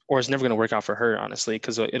that, or it's never going to work out for her, honestly,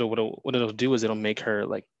 because what it'll do is it'll make her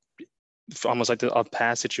like almost like a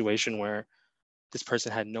past situation where this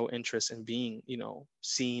person had no interest in being,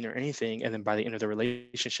 seen or anything. And then by the end of the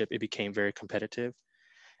relationship, it became very competitive.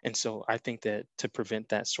 And so I think that to prevent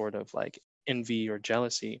that sort of like envy or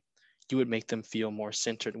jealousy, you would make them feel more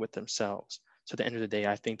centered with themselves. So at the end of the day,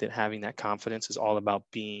 I think that having that confidence is all about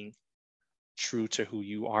being true to who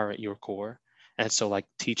you are at your core. And so like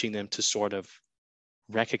teaching them to sort of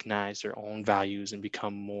recognize their own values and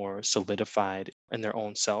become more solidified in their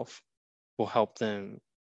own self will help them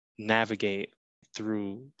navigate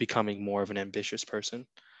through becoming more of an ambitious person.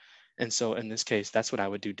 And so in this case, that's what I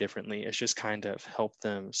would do differently. It's just kind of help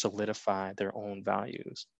them solidify their own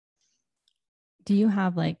values. Do you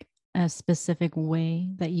have like a specific way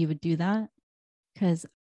that you would do that? Because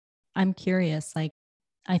I'm curious, like,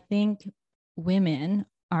 I think women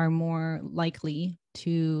are more likely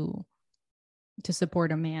to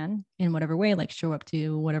support a man in whatever way, like show up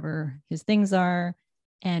to whatever his things are.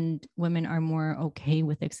 And women are more okay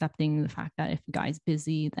with accepting the fact that if a guy's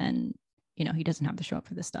busy, then, he doesn't have to show up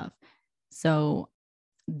for this stuff. So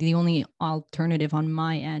the only alternative on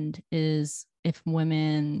my end is if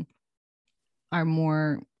women are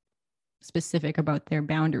more specific about their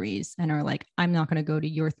boundaries and are like, I'm not going to go to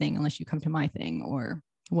your thing unless you come to my thing, or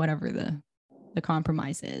whatever the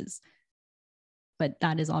compromise is. But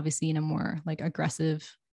that is obviously in a more like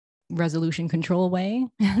aggressive resolution control way.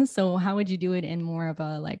 So how would you do it in more of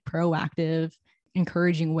a like proactive,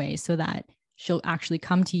 encouraging way so that she'll actually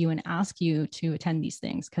come to you and ask you to attend these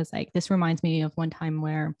things? Because like this reminds me of one time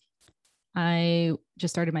where I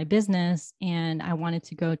just started my business and I wanted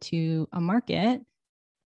to go to a market.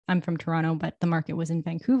 I'm from Toronto, but the market was in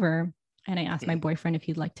Vancouver. And I asked my Mhm. boyfriend if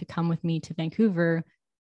he'd like to come with me to Vancouver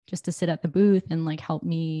just to sit at the booth and like help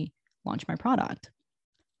me launch my product.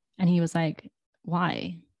 And he was like,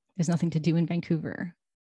 why? There's nothing to do in Vancouver.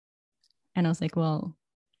 And I was like, well,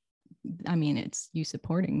 I mean, it's you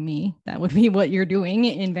supporting me. That would be what you're doing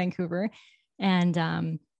in Vancouver.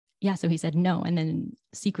 And yeah, so he said no. And then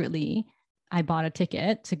secretly, I bought a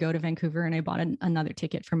ticket to go to Vancouver, and I bought another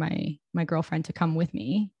ticket for my girlfriend to come with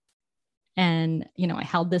me. And I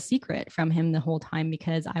held this secret from him the whole time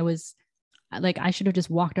because I was like, I should have just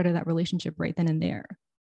walked out of that relationship right then and there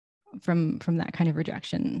from that kind of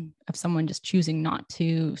rejection of someone just choosing not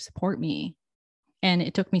to support me. And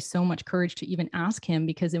it took me so much courage to even ask him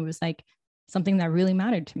because it was like something that really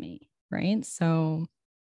mattered to me, right? So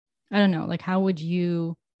I don't know, like how would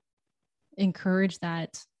you encourage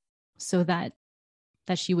that so that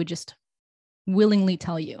she would just willingly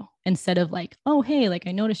tell you, instead of like, oh, hey, like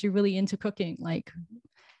I noticed you're really into cooking. Like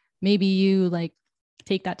maybe you like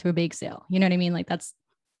take that to a bake sale. You know what I mean? Like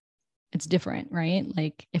it's different, right?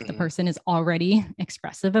 Like if the Mm-hmm. person is already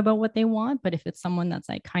expressive about what they want, but if it's someone that's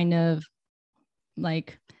like kind of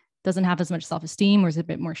like doesn't have as much self-esteem or is a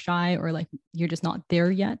bit more shy, or like you're just not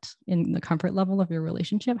there yet in the comfort level of your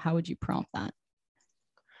relationship, how would you prompt that?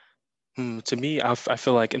 To me, I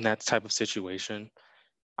feel like in that type of situation,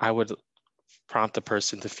 I would prompt the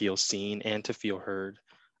person to feel seen and to feel heard.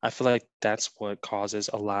 I feel like that's what causes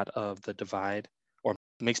a lot of the divide or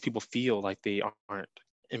makes people feel like they aren't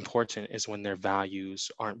important, is when their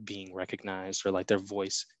values aren't being recognized or like their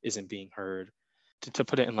voice isn't being heard. To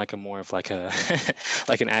put it in like a more of like a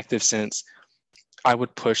like an active sense, I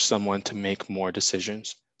would push someone to make more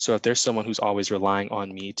decisions. So if there's someone who's always relying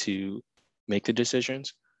on me to make the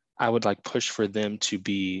decisions, I would like push for them to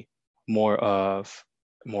be more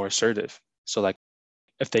assertive. So like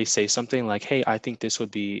if they say something like, "Hey, I think this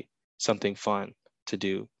would be something fun to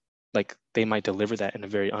do," like they might deliver that in a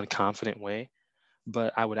very unconfident way,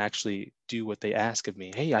 but I would actually do what they ask of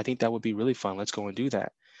me. "Hey, I think that would be really fun. Let's go and do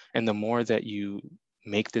that." And the more that you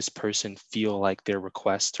make this person feel like their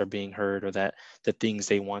requests are being heard or that the things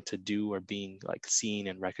they want to do are being like seen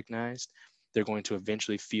and recognized, they're going to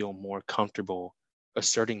eventually feel more comfortable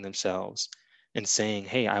asserting themselves and saying,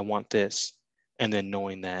 "Hey, I want this." And then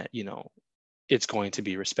knowing that, it's going to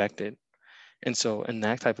be respected. And so in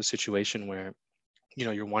that type of situation where,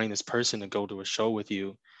 you're wanting this person to go to a show with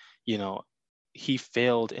you, you know, he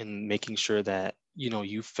failed in making sure that,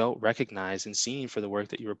 you felt recognized and seen for the work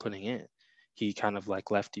that you were putting in. He kind of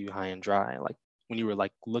like left you high and dry, like when you were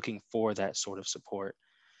like looking for that sort of support.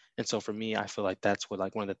 And so for me, I feel like that's what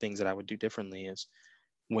like one of the things that I would do differently is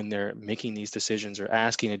when they're making these decisions or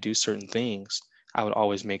asking to do certain things, I would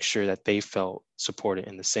always make sure that they felt supported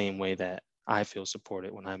in the same way that I feel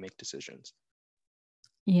supported when I make decisions.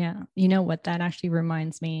 Yeah. You know what? That actually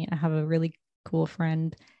reminds me. I have a really cool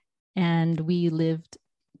friend, and we lived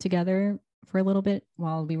together for a little bit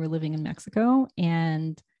while we were living in Mexico.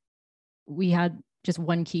 And we had just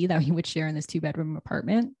one key that we would share in this 2 bedroom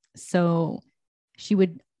apartment. So she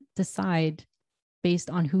would decide based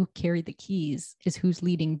on who carried the keys is who's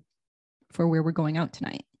leading for where we're going out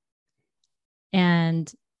tonight.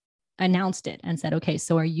 And announced it and said, okay,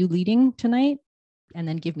 so are you leading tonight? And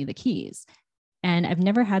then give me the keys. And I've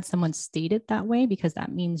never had someone state it that way, because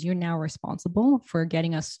that means you're now responsible for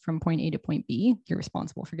getting us from point A to point B. You're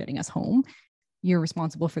responsible for getting us home. You're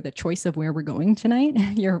responsible for the choice of where we're going tonight.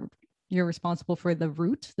 You're responsible for the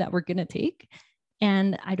route that we're going to take.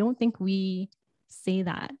 And I don't think we say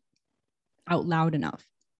that out loud enough.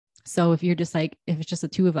 So if you're just like, if it's just the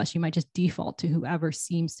two of us, you might just default to whoever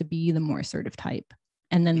seems to be the more assertive type.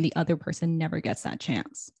 And then the other person never gets that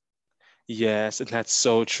chance. Yes, and that's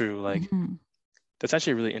so true. Like Mm-hmm. that's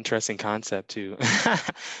actually a really interesting concept too.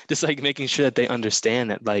 Just like making sure that they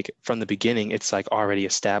understand that like from the beginning, it's like already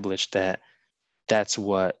established that that's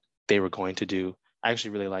what they were going to do. I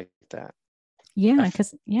actually really like that. I Yeah. f-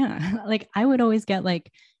 Cause yeah, like I would always get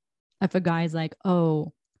like, if a guy's like,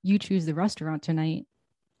 oh, you choose the restaurant tonight,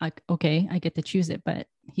 like, okay, I get to choose it, but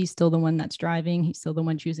he's still the one that's driving. He's still the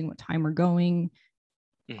one choosing what time we're going,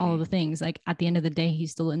 all of mhm. the things. Like at the end of the day,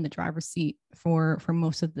 he's still in the driver's seat for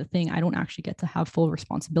most of the thing. I don't actually get to have full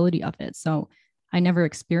responsibility of it. So I never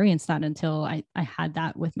experienced that until I had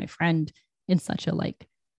that with my friend in such a like,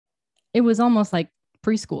 it was almost like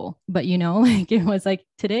preschool, but like it was like,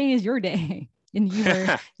 today is your day. And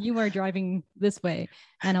you are driving this way.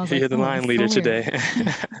 And I was like, You're the oh, line it's so leader weird. today.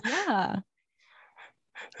 Yeah.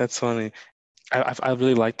 That's funny. I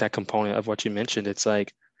really like that component of what you mentioned. It's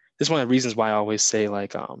like this is one of the reasons why I always say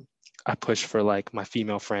like I push for like my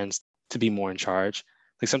female friends to be more in charge.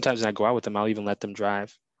 Like sometimes when I go out with them, I'll even let them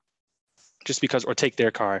drive just because, or take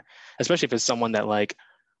their car, especially if it's someone that like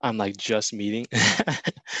I'm like just meeting.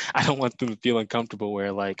 I don't want them to feel uncomfortable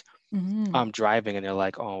where like Mm-hmm. I'm driving and they're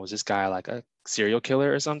like, oh, was this guy like a serial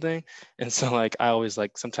killer or something? And so like I always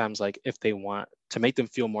like sometimes like if they want to make them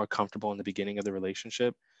feel more comfortable in the beginning of the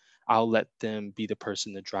relationship, I'll let them be the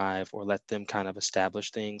person to drive or let them kind of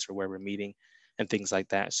establish things or where we're meeting and things like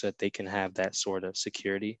that so that they can have that sort of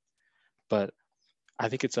security. But I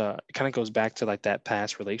think it kind of goes back to like that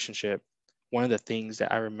past relationship. One of the things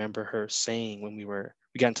that I remember her saying when we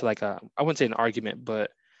got into like I wouldn't say an argument,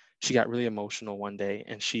 but she got really emotional one day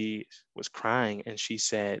and she was crying and she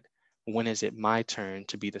said, "When is it my turn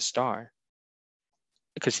to be the star?"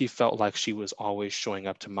 Because she felt like she was always showing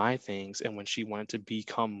up to my things, and when she wanted to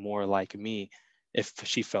become more like me, if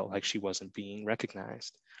she felt like she wasn't being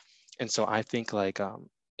recognized. And so I think like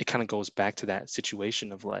it kind of goes back to that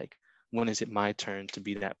situation of like when is it my turn to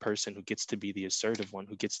be that person who gets to be the assertive one,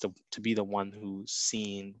 who gets to be the one who's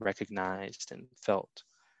seen, recognized, and felt.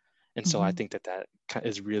 And so I Mm-hmm. think that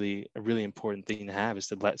is really a really important thing to have, is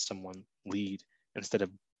to let someone lead instead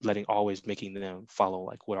of always making them follow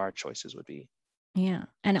like what our choices would be. Yeah.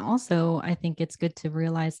 And also, I think it's good to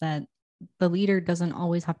realize that the leader doesn't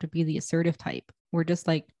always have to be the assertive type. We're just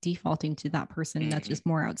like defaulting to that person that's Hmm. just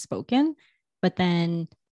more outspoken. But then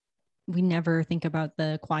we never think about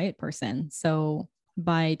the quiet person. So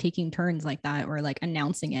by taking turns like that or like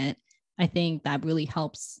announcing it, I think that really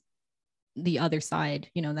helps the other side,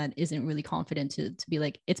 that isn't really confident to be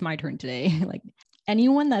like, it's my turn today. Like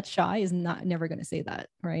anyone that's shy is not never going to say that.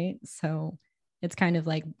 Right. So it's kind of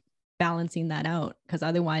like balancing that out, because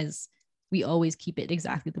otherwise we always keep it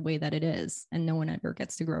exactly the way that it is and no one ever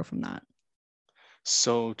gets to grow from that.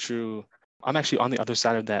 So true. I'm actually on the other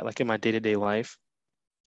side of that. Like in my day-to-day life,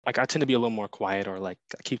 like I tend to be a little more quiet, or like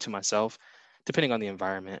I keep to myself, depending on the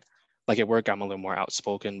environment. Like at work, I'm a little more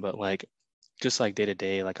outspoken, but like just like day to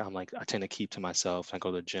day, like I tend to keep to myself. I go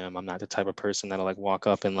to the gym. I'm not the type of person that'll like walk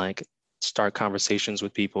up and like start conversations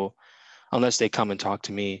with people unless they come and talk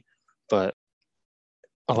to me. But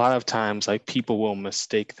a lot of times, like people will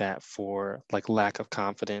mistake that for like lack of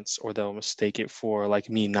confidence, or they'll mistake it for like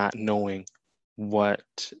me not knowing what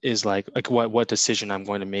is like what decision I'm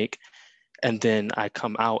going to make. And then I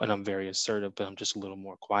come out and I'm very assertive, but I'm just a little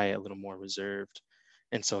more quiet, a little more reserved.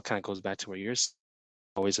 And so it kind of goes back to where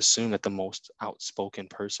always assume that the most outspoken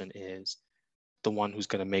person is the one who's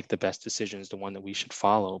going to make the best decisions, the one that we should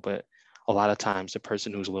follow. But a lot of times, the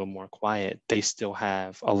person who's a little more quiet, they still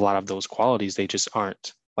have a lot of those qualities. They just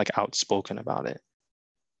aren't like outspoken about it.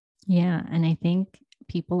 Yeah. And I think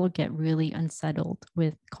people will get really unsettled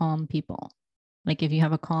with calm people. Like if you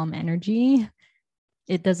have a calm energy,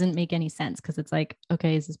 it doesn't make any sense, because it's like,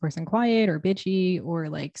 okay, is this person quiet or bitchy or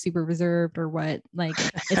like super reserved or what? Like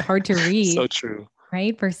it's hard to So read, true.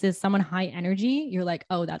 right? Versus someone high energy, you're like,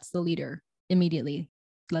 oh, that's the leader immediately.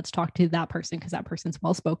 Let's talk to that person because that person's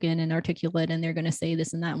well spoken and articulate and they're going to say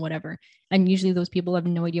this and that and whatever. And usually those people have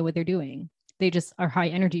no idea what they're doing. They just are high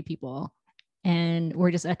energy people. And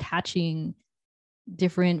we're just attaching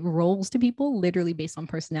different roles to people literally based on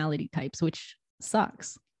personality types, which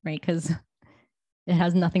sucks, right? Because it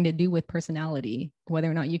has nothing to do with personality, whether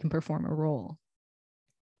or not you can perform a role.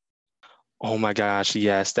 Oh my gosh,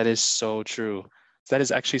 yes, that is so true. That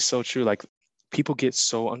is actually so true. Like people get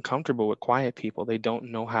so uncomfortable with quiet people. They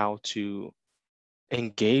don't know how to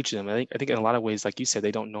engage them. I think in a lot of ways, like you said,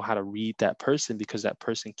 they don't know how to read that person because that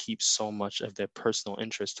person keeps so much of their personal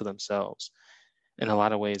interest to themselves. In a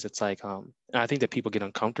lot of ways, it's like, and I think that people get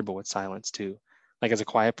uncomfortable with silence too. Like as a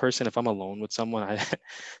quiet person, if I'm alone with someone, I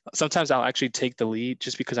sometimes I'll actually take the lead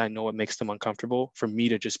just because I know it makes them uncomfortable for me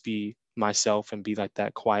to just be myself and be like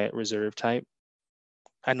that quiet, reserved type.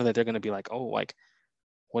 I know that they're gonna be like, oh, like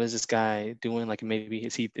what is this guy doing? Like maybe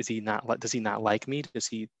is he not does he not like me? Is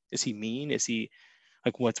he mean? Is he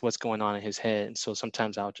like what's going on in his head? And so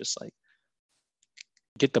sometimes I'll just like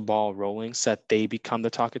get the ball rolling so that they become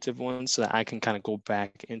the talkative ones so that I can kind of go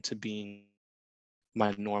back into being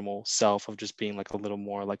my normal self of just being like a little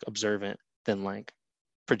more like observant than like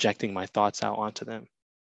projecting my thoughts out onto them.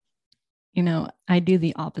 I do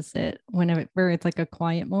the opposite. Whenever it's like a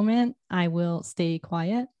quiet moment, I will stay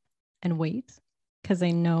quiet and wait because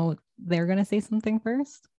I know they're going to say something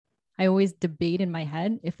first. I always debate in my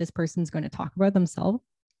head if this person's going to talk about themselves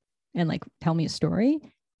and like tell me a story,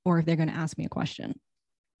 or if they're going to ask me a question.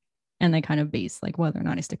 And they kind of base like whether or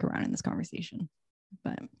not I stick around in this conversation.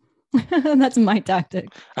 But that's my tactic.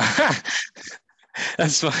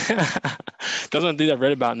 That's what that's one thing I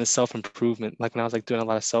read about in the self-improvement. Like when I was like doing a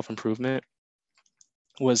lot of self-improvement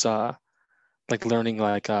was like learning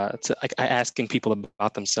like asking people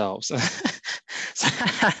about themselves. So,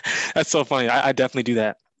 that's so funny. I definitely do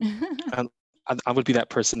that. I, I would be that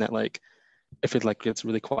person that like if it like gets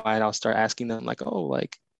really quiet, I'll start asking them like, oh,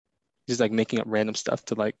 like just like making up random stuff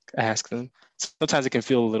to like ask them. Sometimes it can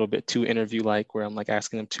feel a little bit too interview like where I'm like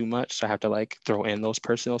asking them too much. So I have to like throw in those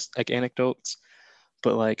personal like anecdotes.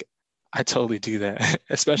 But like I totally do that.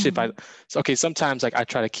 Especially if I so okay, sometimes like I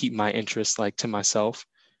try to keep my interests like to myself.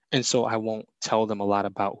 And so I won't tell them a lot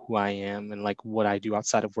about who I am and like what I do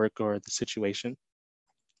outside of work or the situation.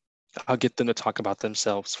 I'll get them to talk about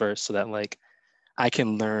themselves first so that like I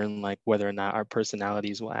can learn like whether or not our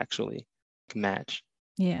personalities will actually match.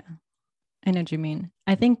 Yeah, I know what you mean.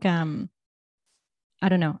 I think I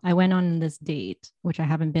don't know. I went on this date, which I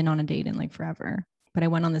haven't been on a date in like forever, but I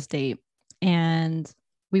went on this date and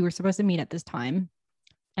we were supposed to meet at this time.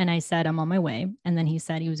 And I said, I'm on my way. And then he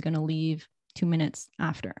said he was going to leave 2 minutes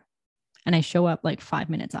after. And I show up like 5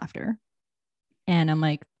 minutes after. And I'm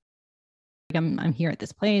like, I'm here at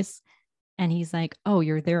this place. And he's like, oh,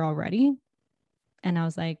 you're there already? And I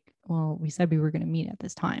was like, well, we said we were going to meet at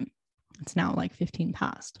this time. It's now like 15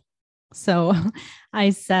 past. So I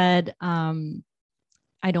said,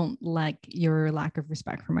 I don't like your lack of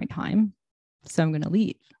respect for my time. So I'm going to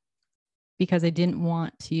leave because I didn't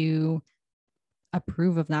want to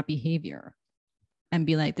approve of that behavior and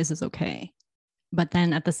be like, this is okay. But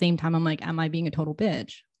then at the same time, I'm like, am I being a total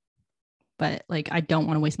bitch? But like, I don't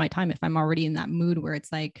want to waste my time if I'm already in that mood where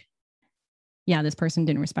it's like, yeah, this person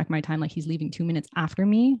didn't respect my time. Like he's leaving 2 minutes after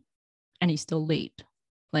me and he's still late.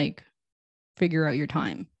 Like, figure out your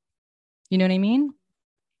time. You know what I mean?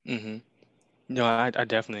 Mm-hmm. No, I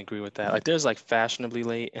definitely agree with that. Like there's like fashionably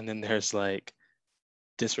late and then there's like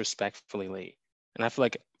disrespectfully late. And I feel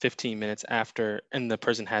like 15 minutes after, and the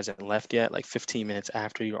person hasn't left yet, like 15 minutes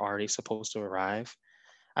after you're already supposed to arrive,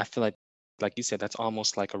 I feel like you said, that's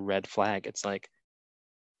almost like a red flag. It's like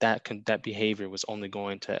that behavior was only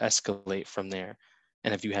going to escalate from there.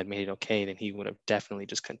 And if you had made it okay, then he would have definitely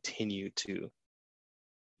just continued to,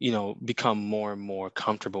 become more and more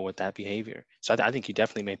comfortable with that behavior. So I think you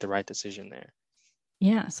definitely made the right decision there.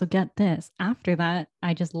 Yeah. So get this. After that,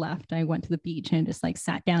 I just left. I went to the beach and just like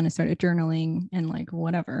sat down and started journaling and like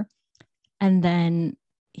whatever. And then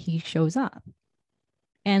he shows up.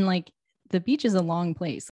 And like the beach is a long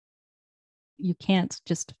place. You can't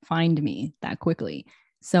just find me that quickly.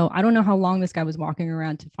 So I don't know how long this guy was walking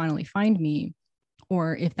around to finally find me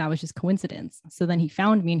or if that was just coincidence. So then he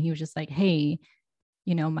found me and he was just like, hey,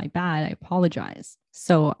 my bad. I apologize.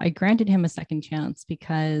 So I granted him a second chance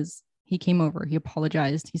because he came over, he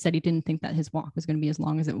apologized. He said he didn't think that his walk was going to be as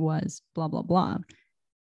long as it was, blah, blah, blah.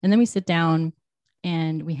 And then we sit down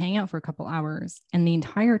and we hang out for a couple hours. And the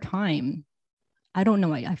entire time, I don't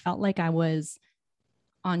know, I felt like I was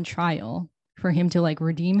on trial for him to like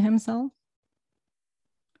redeem himself.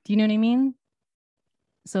 Do you know what I mean?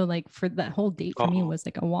 So like for that whole date for me was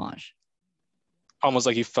like a wash. Almost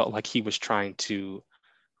like you felt like he was trying to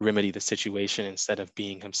remedy the situation instead of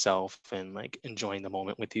being himself and like enjoying the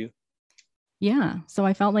moment with you. Yeah. So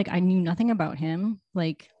I felt like I knew nothing about him.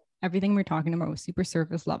 Like everything we are talking about was super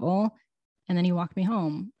surface level. And then he walked me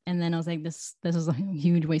home. And then I was like, this is a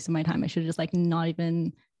huge waste of my time. I should have just like not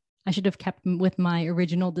even, I should have kept with my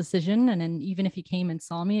original decision. And then even if he came and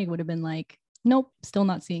saw me, it would have been like, nope, still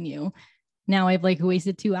not seeing you. Now I've like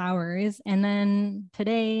wasted 2 hours. And then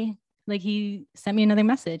today, like he sent me another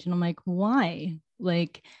message and I'm like, why?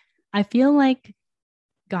 Like, I feel like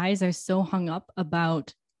guys are so hung up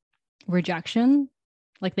about rejection,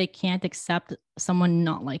 like they can't accept someone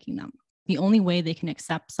not liking them. The only way they can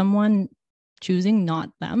accept someone choosing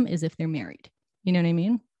not them is if they're married. You know what I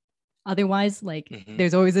mean? Otherwise, like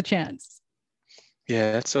there's always a chance.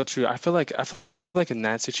 Yeah, that's so true. I feel like in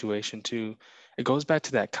that situation too, it goes back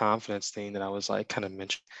to that confidence thing that I was like kind of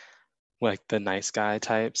mentioning, like the nice guy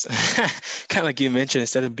types. Kind of like you mentioned,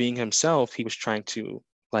 instead of being himself, he was trying to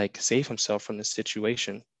like save himself from the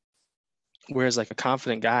situation. Whereas like a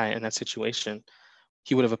confident guy in that situation,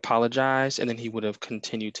 he would have apologized and then he would have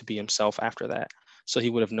continued to be himself after that. So he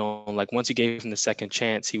would have known, like once you gave him the second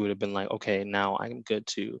chance, he would have been like, okay, now I'm good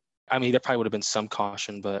to. I mean, there probably would have been some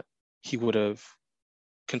caution, but he would have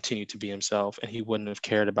continued to be himself and he wouldn't have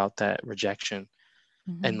cared about that rejection.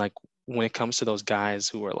 And like when it comes to those guys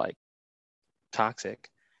who are like toxic,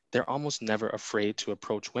 they're almost never afraid to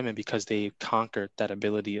approach women because they conquered that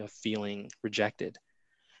ability of feeling rejected.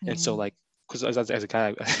 And so like, because as a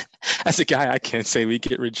guy, I can say we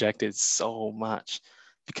get rejected so much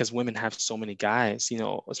because women have so many guys,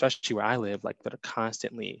 especially where I live, like that are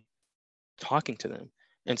constantly talking to them.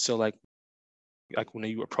 And so like when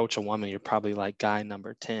you approach a woman, you're probably like guy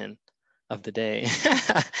number 10 of the day.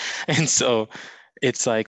 And so it's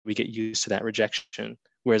like we get used to that rejection.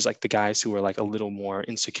 Whereas like the guys who are like a little more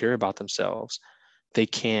insecure about themselves, they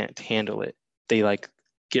can't handle it. They like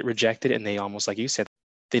get rejected and they almost, like you said,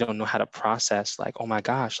 they don't know how to process like, oh my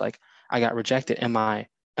gosh, like I got rejected. Am I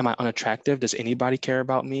unattractive? Does anybody care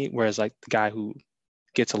about me? Whereas like the guy who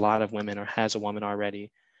gets a lot of women or has a woman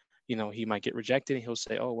already, he might get rejected and he'll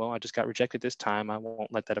say, oh, well, I just got rejected this time. I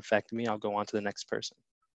won't let that affect me. I'll go on to the next person.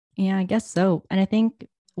 Yeah, I guess so. And I think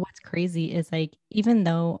what's crazy is like, even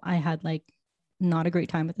though I had like not a great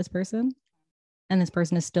time with this person and this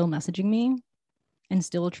person is still messaging me and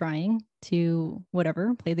still trying to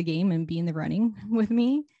whatever, play the game and be in the running with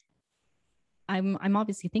me, I'm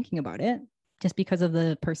obviously thinking about it just because of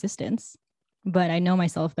the persistence. But I know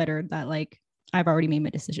myself better that like I've already made my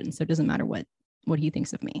decision. So it doesn't matter what he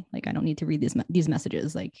thinks of me. Like I don't need to read these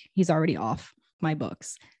messages. Like he's already off my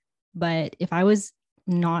books. But if I was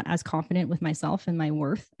not as confident with myself and my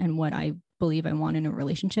worth and what I believe I want in a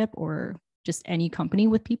relationship or just any company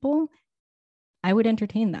with people, I would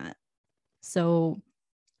entertain that. So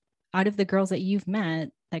out of the girls that you've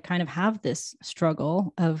met that kind of have this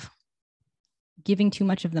struggle of giving too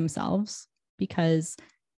much of themselves because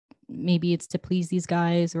maybe it's to please these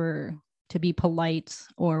guys or to be polite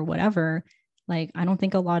or whatever, like, I don't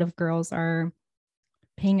think a lot of girls are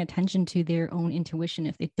paying attention to their own intuition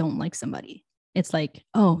if they don't like somebody. It's like,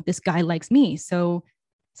 oh, this guy likes me. So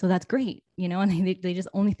that's great, you know, and they just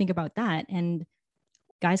only think about that. And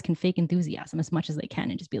guys can fake enthusiasm as much as they can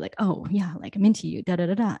and just be like, oh yeah, like I'm into you, da da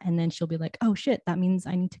da da. And then she'll be like, oh shit, that means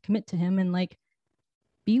I need to commit to him and like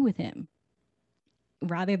be with him.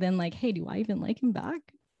 Rather than like, hey, do I even like him back?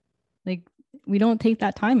 Like, we don't take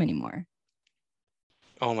that time anymore.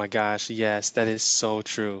 Oh my gosh, yes, that is so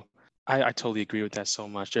true. I totally agree with that so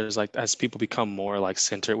much. There's like as people become more like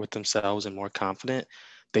centered with themselves and more confident,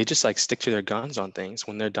 they just like stick to their guns on things.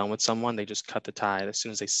 When they're done with someone, they just cut the tie as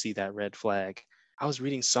soon as they see that red flag. I was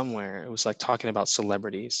reading somewhere, it was like talking about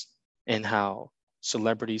celebrities and how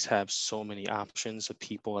celebrities have so many options of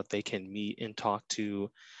people that they can meet and talk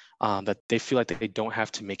to, that they feel like they don't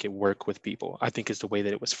have to make it work with people. I think is the way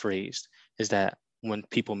that it was phrased, is that when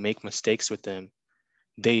people make mistakes with them,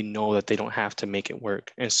 they know that they don't have to make it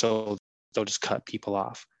work. And so they'll just cut people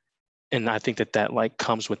off. And I think that that like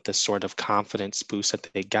comes with the sort of confidence boost that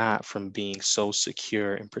they got from being so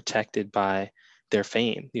secure and protected by their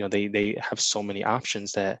fame. You know, they have so many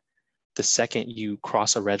options that the second you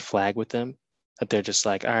cross a red flag with them, that they're just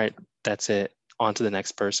like, all right, that's it, on to the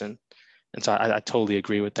next person. And so I totally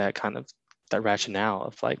agree with that kind of that rationale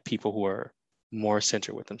of like people who are more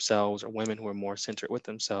centered with themselves or women who are more centered with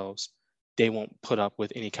themselves, they won't put up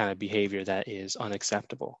with any kind of behavior that is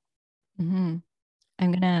unacceptable. Mm-hmm.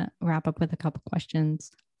 I'm going to wrap up with a couple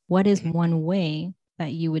questions. What is Mhm. one way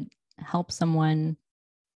that you would help someone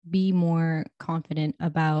be more confident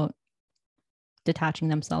about detaching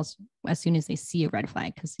themselves as soon as they see a red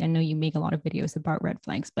flag? Because I know you make a lot of videos about red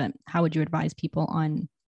flags, but how would you advise people on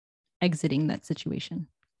exiting that situation?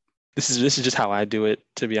 This is just how I do it,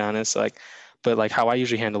 to be honest. Like, but like how I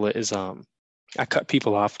usually handle it is I cut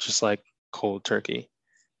people off just like cold turkey.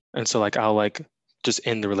 And so like I'll like just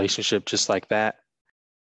end the relationship just like that.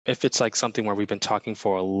 If it's like something where we've been talking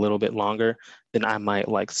for a little bit longer, then I might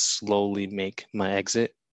like slowly make my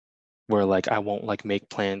exit, where like I won't like make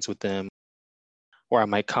plans with them, or I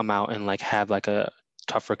might come out and like have like a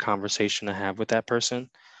tougher conversation to have with that person.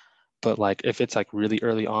 But like if it's like really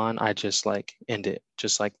early on, I just like end it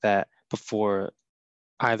just like that before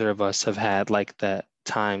either of us have had like that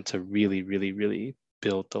time to really, really, really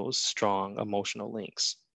build those strong emotional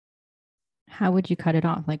links. How would you cut it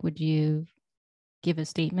off? Like, would you give a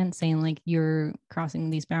statement saying, like, you're crossing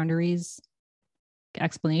these boundaries,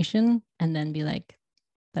 explanation, and then be like,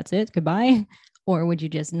 that's it, goodbye? Or would you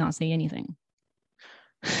just not say anything?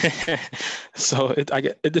 So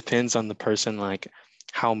it depends on the person, like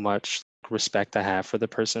how much respect I have for the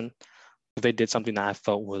person. If they did something that I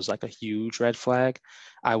felt was like a huge red flag,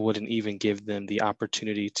 I wouldn't even give them the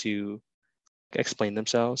opportunity to explain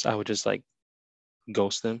themselves. I would just like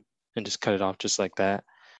ghost them and just cut it off just like that.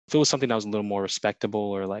 If it was something that was a little more respectable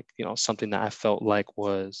or like, you know, something that I felt like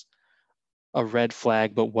was a red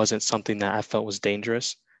flag but wasn't something that I felt was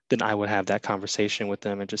dangerous, then I would have that conversation with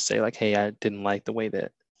them and just say like, hey, I didn't like the way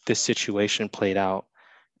that this situation played out,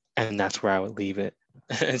 and that's where I would leave it.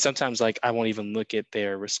 And sometimes like I won't even look at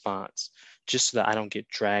their response just so that I don't get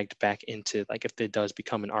dragged back into like if it does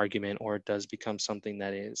become an argument or it does become something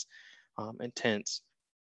that is intense.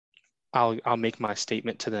 I'll make my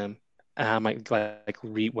statement to them, and I might like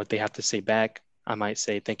read what they have to say back. I might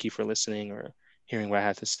say thank you for listening or hearing what I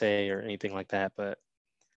have to say or anything like that. But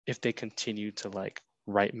if they continue to like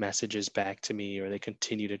write messages back to me or they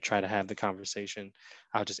continue to try to have the conversation,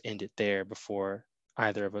 I'll just end it there before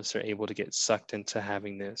either of us are able to get sucked into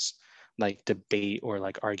having this like debate or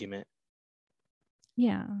like argument.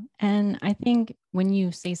 Yeah. And I think when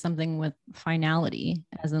you say something with finality,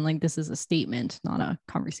 as in like this is a statement, not a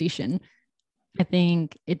conversation, I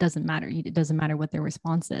think it doesn't matter. It doesn't matter what their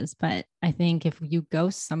response is. But I think if you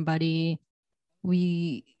ghost somebody,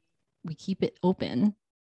 we we keep it open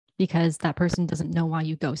because that person doesn't know why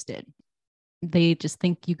you ghosted. They just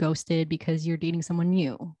think you ghosted because you're dating someone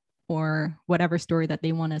new or whatever story that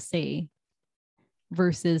they want to say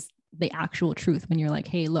versus the actual truth when you're like,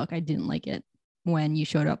 hey, look, I didn't like it when you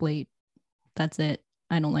showed up late. That's it.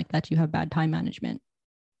 I don't like that you have bad time management.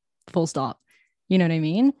 Full stop. You know what I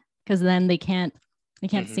mean? Because then they can't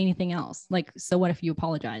Hmm. say anything else. Like, so what if you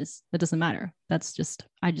apologize? That doesn't matter. That's just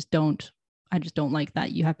I just don't like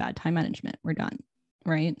that you have bad time management. We're done.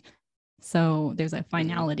 right? So there's a Hmm.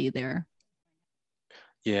 finality there.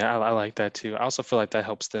 Yeah, I like that too. I also feel like that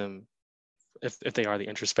helps them if they are the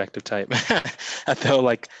introspective type, that they'll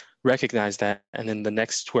like recognize that, and then the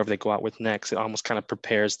next whoever they go out with next, it almost kind of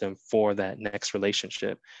prepares them for that next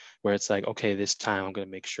relationship, where it's like, okay, this time I'm going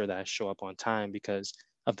to make sure that I show up on time because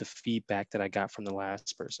of the feedback that I got from the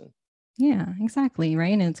last person. Yeah, exactly.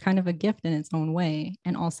 Right. And it's kind of a gift in its own way.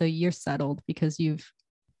 And also, you're settled because you've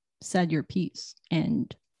said your piece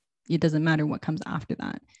and it doesn't matter what comes after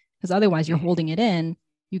that. Because otherwise, you're Hmm. holding it in,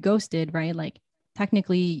 you ghosted, right? Like,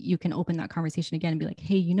 technically, you can open that conversation again and be like,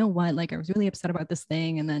 hey, you know what? Like, I was really upset about this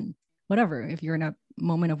thing. And then whatever, if you're in a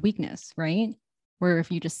moment of weakness, right? Where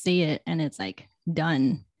if you just say it and it's like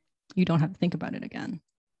done, you don't have to think about it again.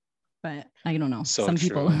 But I don't know. So Some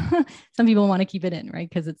people, true. some people want to keep it in, right?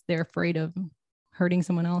 Because it's they're afraid of hurting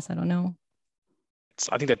someone else. I don't know. So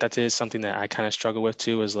I think that is something that I kind of struggle with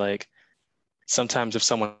too, is like sometimes if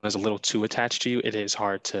someone is a little too attached to you, it is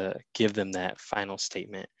hard to give them that final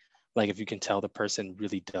statement. Like if you can tell the person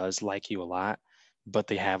really does like you a lot, but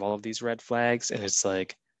they have all of these red flags, and it's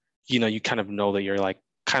like, you kind of know that you're like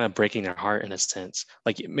kind of breaking their heart in a sense.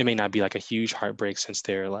 Like it may not be like a huge heartbreak since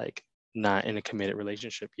they're like not in a committed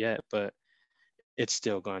relationship yet, but it's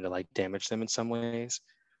still going to like damage them in some ways.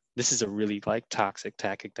 This is a really like toxic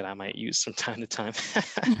tactic that I might use from time to time.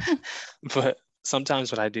 But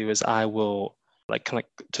sometimes what I do is I will like kind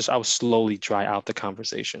of just I will slowly dry out the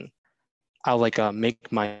conversation. I'll like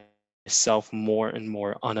make myself more and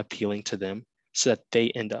more unappealing to them so that they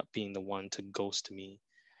end up being the one to ghost me.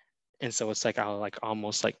 And so it's like I'll like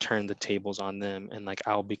almost like turn the tables on them, and like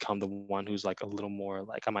I'll become the one who's like a little more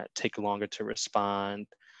like I might take longer to respond,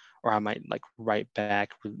 or I might like write back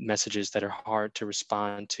messages that are hard to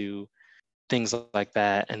respond to, things like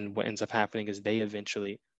that. And what ends up happening is they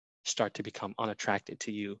eventually start to become unattracted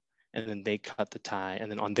to you, and then they cut the tie. And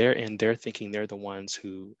then on their end, they're thinking they're the ones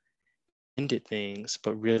who ended things,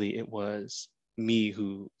 but really it was me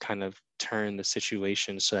who kind of turned the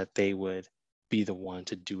situation so that they would be the one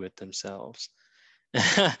to do it themselves.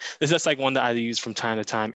 That's like one that I use from time to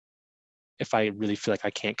time if I really feel like I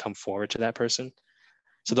can't come forward to that person.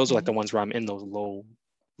 So those are like Okay. the ones where I'm in those low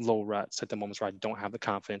ruts, at the moments where I don't have the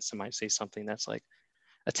confidence to might say something that's like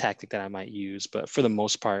a tactic that I might use. But for the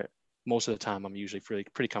most part, most of the time, I'm usually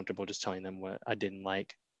pretty comfortable just telling them what I didn't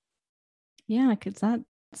like. Yeah, because that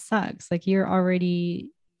sucks. Like you're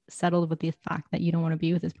already settled with the fact that you don't want to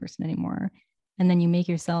be with this person anymore. And then you make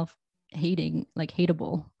yourself hating, like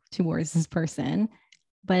hateable towards this person.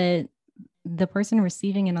 But the person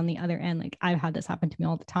receiving it on the other end, like I've had this happen to me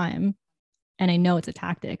all the time. And I know it's a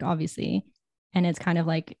tactic, obviously. And it's kind of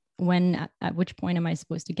like when at which point am I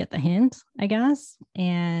supposed to get the hint, I guess?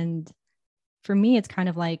 And for me, it's kind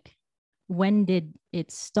of like, when did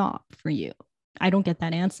it stop for you? I don't get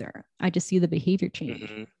that answer. I just see the behavior change,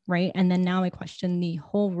 Hmm. right? And then now I question the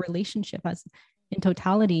whole relationship as in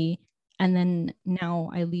totality. And then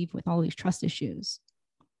now I leave with all these trust issues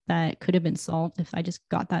that could have been solved if I just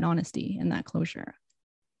got that honesty and that closure.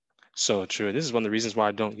 So true. This is one of the reasons why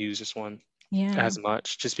I don't use this one Yeah. as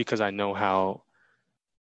much, just because I know how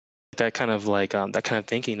that kind of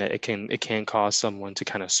thinking, that it can cause someone to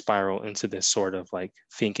kind of spiral into this sort of like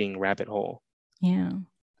thinking rabbit hole. Yeah.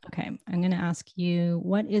 Okay. I'm going to ask you,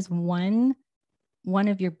 what is one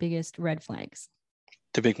of your biggest red flags?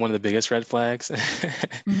 One of the biggest red flags.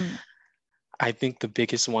 Mm-hmm. I think the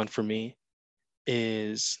biggest one for me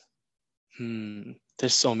is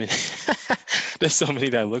there's so many there's so many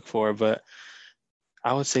that I look for, but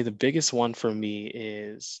I would say the biggest one for me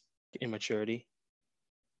is immaturity,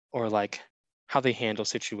 or like how they handle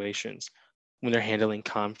situations when they're handling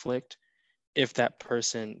conflict. If that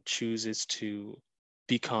person chooses to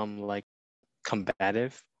become like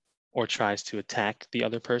combative or tries to attack the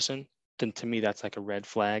other person, then to me that's like a red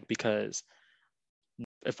flag, because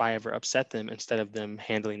if I ever upset them, instead of them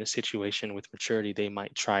handling the situation with maturity, they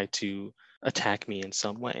might try to attack me in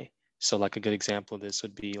some way. So, like a good example of this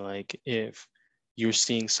would be like if you're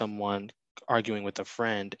seeing someone arguing with a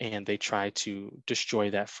friend and they try to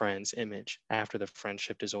destroy that friend's image after the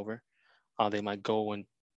friendship is over. They might go and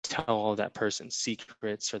tell all that person's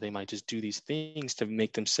secrets, or they might just do these things to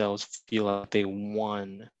make themselves feel like they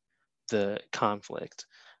won the conflict,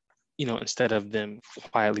 instead of them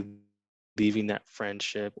quietly leaving that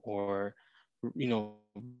friendship, or, you know,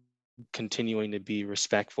 continuing to be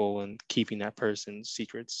respectful and keeping that person's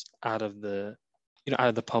secrets out of the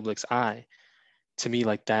public's eye. To me,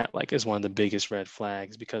 like that, like is one of the biggest red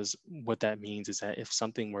flags, because what that means is that if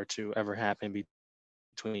something were to ever happen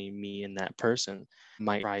between me and that person,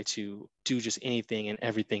 might try to do just anything and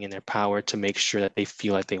everything in their power to make sure that they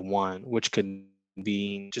feel like they won, which could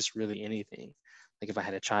being, just really anything. Like if I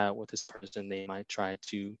had a child with this person, they might try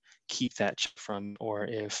to keep that from, or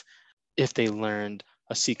if they learned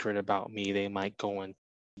a secret about me, they might go and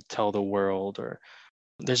tell the world, or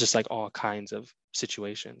there's just like all kinds of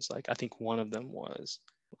situations. Like I think one of them was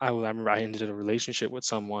I remember I ended a relationship with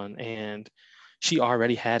someone and she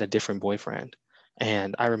already had a different boyfriend.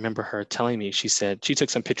 And I remember her telling me, she said, she took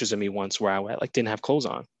some pictures of me once where I like didn't have clothes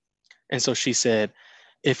on. And so she said,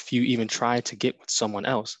 if you even try to get with someone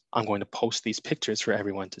else, I'm going to post these pictures for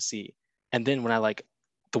everyone to see. And then when I like,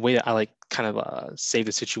 the way that I like kind of saved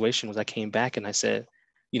the situation was I came back and I said,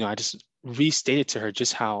 I just restated to her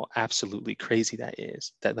just how absolutely crazy that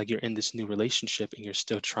is, that like you're in this new relationship and you're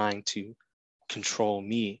still trying to control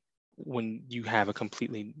me when you have a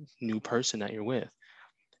completely new person that you're with.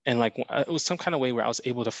 And like it was some kind of way where I was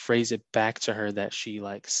able to phrase it back to her that she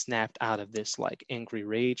like snapped out of this like angry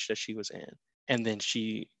rage that she was in. And then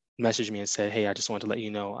she messaged me and said, hey, I just wanted to let you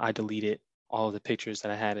know I deleted all of the pictures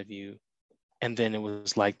that I had of you. And then it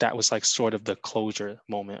was like, that was like sort of the closure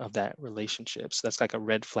moment of that relationship. So that's like a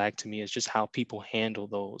red flag to me, is just how people handle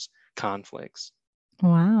those conflicts.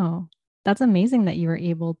 Wow. That's amazing that you were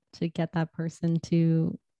able to get that person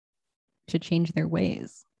to change their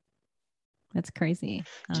ways. That's crazy.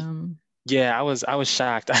 Yeah, I was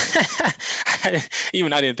shocked.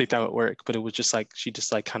 Even I didn't think that would work, but it was just like she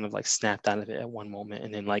just like kind of like snapped out of it at one moment,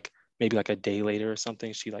 and then like maybe like a day later or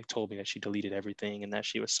something, she like told me that she deleted everything and that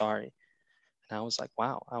she was sorry. And I was like,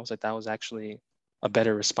 wow. I was like, that was actually a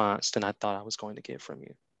better response than I thought I was going to get from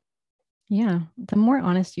you. Yeah, the more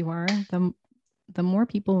honest you are, the more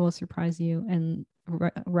people will surprise you and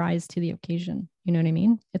rise to the occasion. You know what I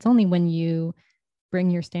mean? It's only when you bring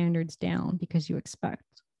your standards down because you expect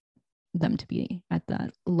them to be at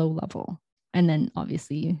that low level. And then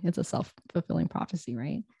obviously it's a self-fulfilling prophecy,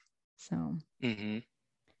 right? So,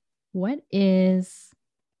 what is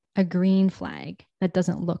a green flag that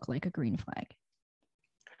doesn't look like a green flag?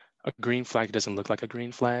 A green flag doesn't look like a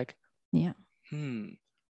green flag. Yeah.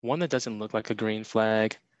 One that doesn't look like a green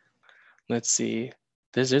flag. Let's see.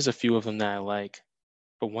 There's a few of them that I like,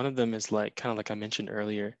 but one of them is like kind of like I mentioned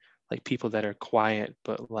earlier, like people that are quiet,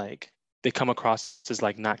 but like they come across as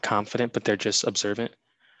like not confident, but they're just observant.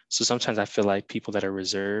 So sometimes I feel like people that are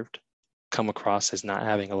reserved come across as not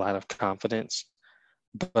having a lot of confidence.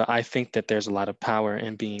 But I think that there's a lot of power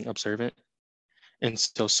in being observant. And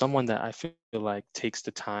so someone that I feel like takes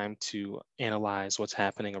the time to analyze what's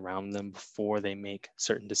happening around them before they make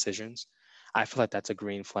certain decisions, I feel like that's a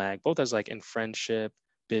green flag, both as like in friendship,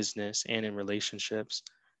 business, and in relationships.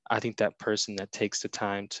 I think that person that takes the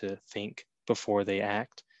time to think before they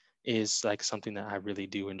act is like something that I really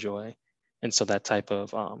do enjoy. And so that type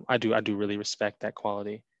of I do really respect that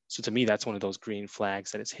quality. So to me, that's one of those green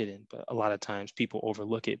flags that is hidden, but a lot of times people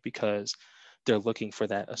overlook it because they're looking for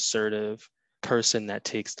that assertive person that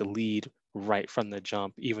takes the lead right from the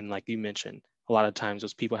jump. Even like you mentioned, a lot of times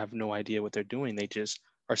those people have no idea what they're doing. They just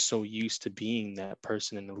are so used to being that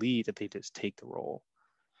person in the lead that they just take the role.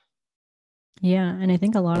 Yeah. And I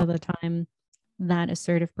think a lot of the time that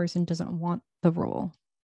assertive person doesn't want the role.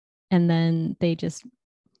 And then they just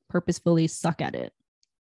purposefully suck at it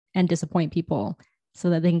and disappoint people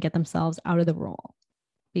so that they can get themselves out of the role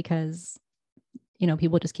because,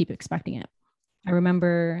 people just keep expecting it. I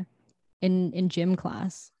remember in gym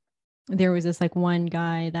class, there was this like one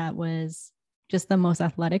guy that was just the most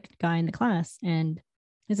athletic guy in the class. And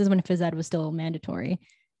this is when phys ed was still mandatory.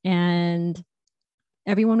 And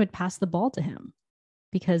everyone would pass the ball to him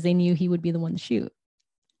because they knew he would be the one to shoot.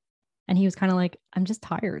 And he was kind of like, I'm just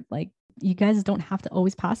tired. Like, you guys don't have to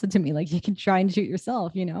always pass it to me. Like, you can try and shoot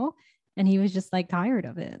yourself, And he was just like tired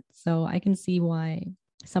of it. So I can see why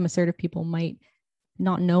some assertive people might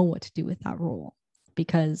not know what to do with that role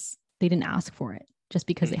because they didn't ask for it, just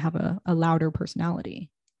because they have a louder personality.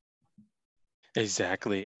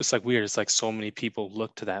 Exactly. It's like weird. It's like so many people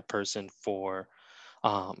look to that person for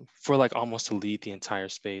like almost to lead the entire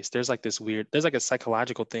space. There's like a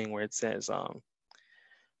psychological thing where it says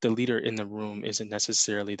the leader in the room isn't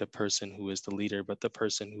necessarily the person who is the leader, but the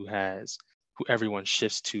person who everyone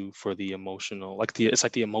shifts to for the emotional, it's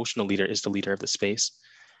like the emotional leader is the leader of the space.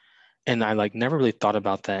 And I like never really thought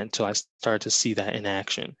about that until I started to see that in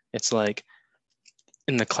action. It's like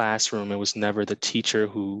in the classroom, it was never the teacher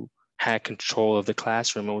who had control of the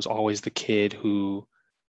classroom. It was always the kid who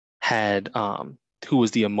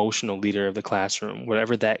was the emotional leader of the classroom.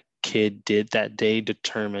 Whatever that kid did that day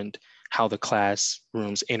determined how the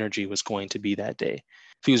classroom's energy was going to be that day.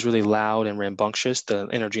 If he was really loud and rambunctious, the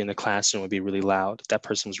energy in the classroom would be really loud. If that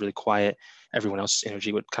person was really quiet, everyone else's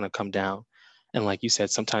energy would kind of come down. And like you said,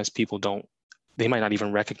 sometimes people they might not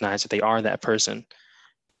even recognize that they are that person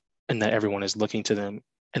and that everyone is looking to them,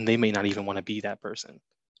 and they may not even want to be that person.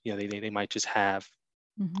 They might just have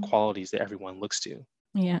qualities that everyone looks to.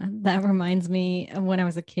 Yeah, that reminds me of when I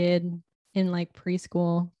was a kid in like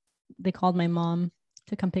preschool, they called my mom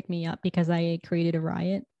to come pick me up because I created a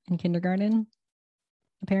riot in kindergarten.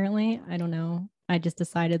 Apparently, I don't know. I just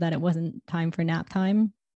decided that it wasn't time for nap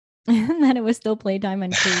time and that it was still playtime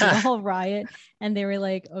and created a whole riot. And they were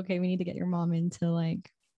like, okay, we need to get your mom in to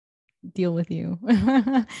like deal with you.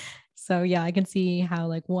 So yeah, I can see how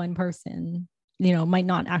like one person, might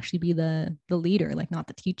not actually be the leader, like not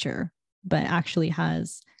the teacher, but actually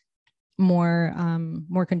has more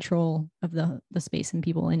control of the space and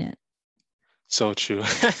people in it. So true.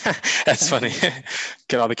 That's funny.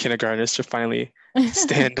 Get all the kindergartners to finally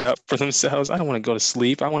stand up for themselves. I don't want to go to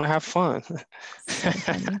sleep. I want to have fun. So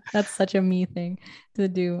funny. That's such a me thing to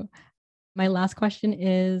do. My last question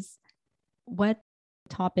is, what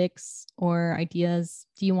topics or ideas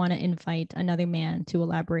do you want to invite another man to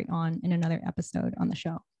elaborate on in another episode on the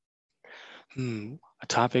show? A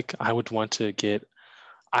topic I would want to get,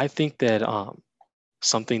 I think that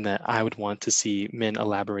something that I would want to see men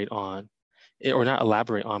elaborate on, or not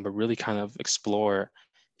elaborate on, but really kind of explore,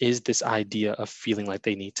 is this idea of feeling like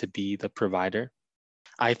they need to be the provider.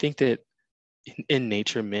 I think that in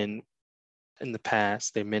nature, men in the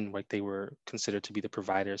past, they were considered to be the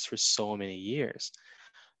providers for so many years.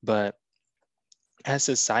 But as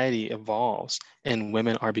society evolves and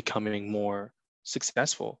women are becoming more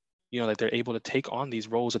successful, that they're able to take on these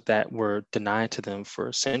roles that were denied to them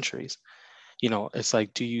for centuries. It's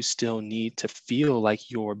like, do you still need to feel like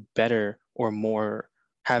you're better or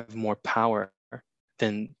have more power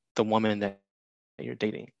than the woman that you're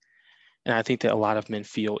dating? And I think that a lot of men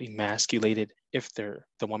feel emasculated if the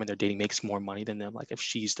woman they're dating makes more money than them, like if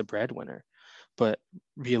she's the breadwinner. But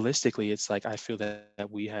realistically, it's like, I feel that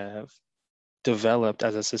we have developed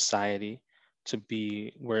as a society to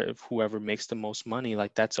be where if whoever makes the most money,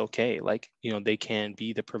 like that's okay. Like, they can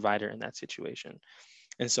be the provider in that situation.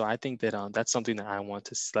 And so I think that that's something that I want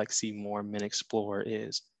to see more men explore,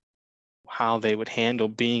 is how they would handle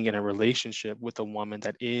being in a relationship with a woman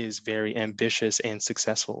that is very ambitious and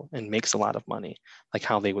successful and makes a lot of money, like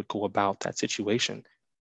how they would go about that situation.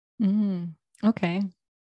 Okay.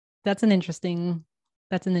 That's an interesting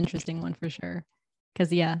one for sure.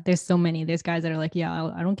 Because yeah, there's so many. There's guys that are like,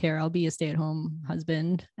 yeah, I don't care. I'll be a stay-at-home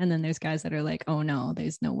husband. And then there's guys that are like, oh no,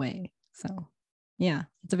 there's no way. So yeah,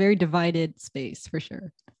 it's a very divided space for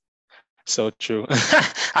sure. So true.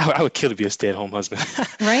 I would kill to be a stay-at-home husband.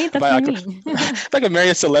 Right? That's what I mean. If I could marry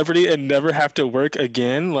a celebrity and never have to work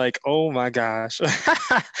again, like, oh my gosh.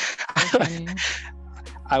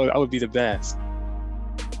 I would be the best.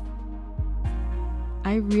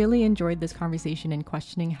 I really enjoyed this conversation in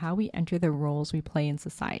questioning how we enter the roles we play in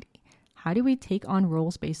society. How do we take on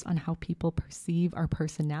roles based on how people perceive our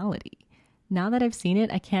personality? Now that I've seen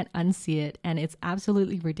it, I can't unsee it, and it's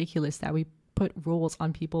absolutely ridiculous that we put roles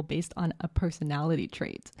on people based on a personality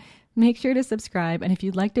trait. Make sure to subscribe, and if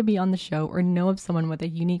you'd like to be on the show or know of someone with a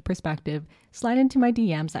unique perspective, slide into my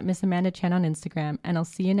DMs at Miss Amanda Chen on Instagram, and I'll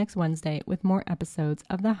see you next Wednesday with more episodes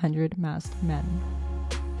of The 100 Masked Men.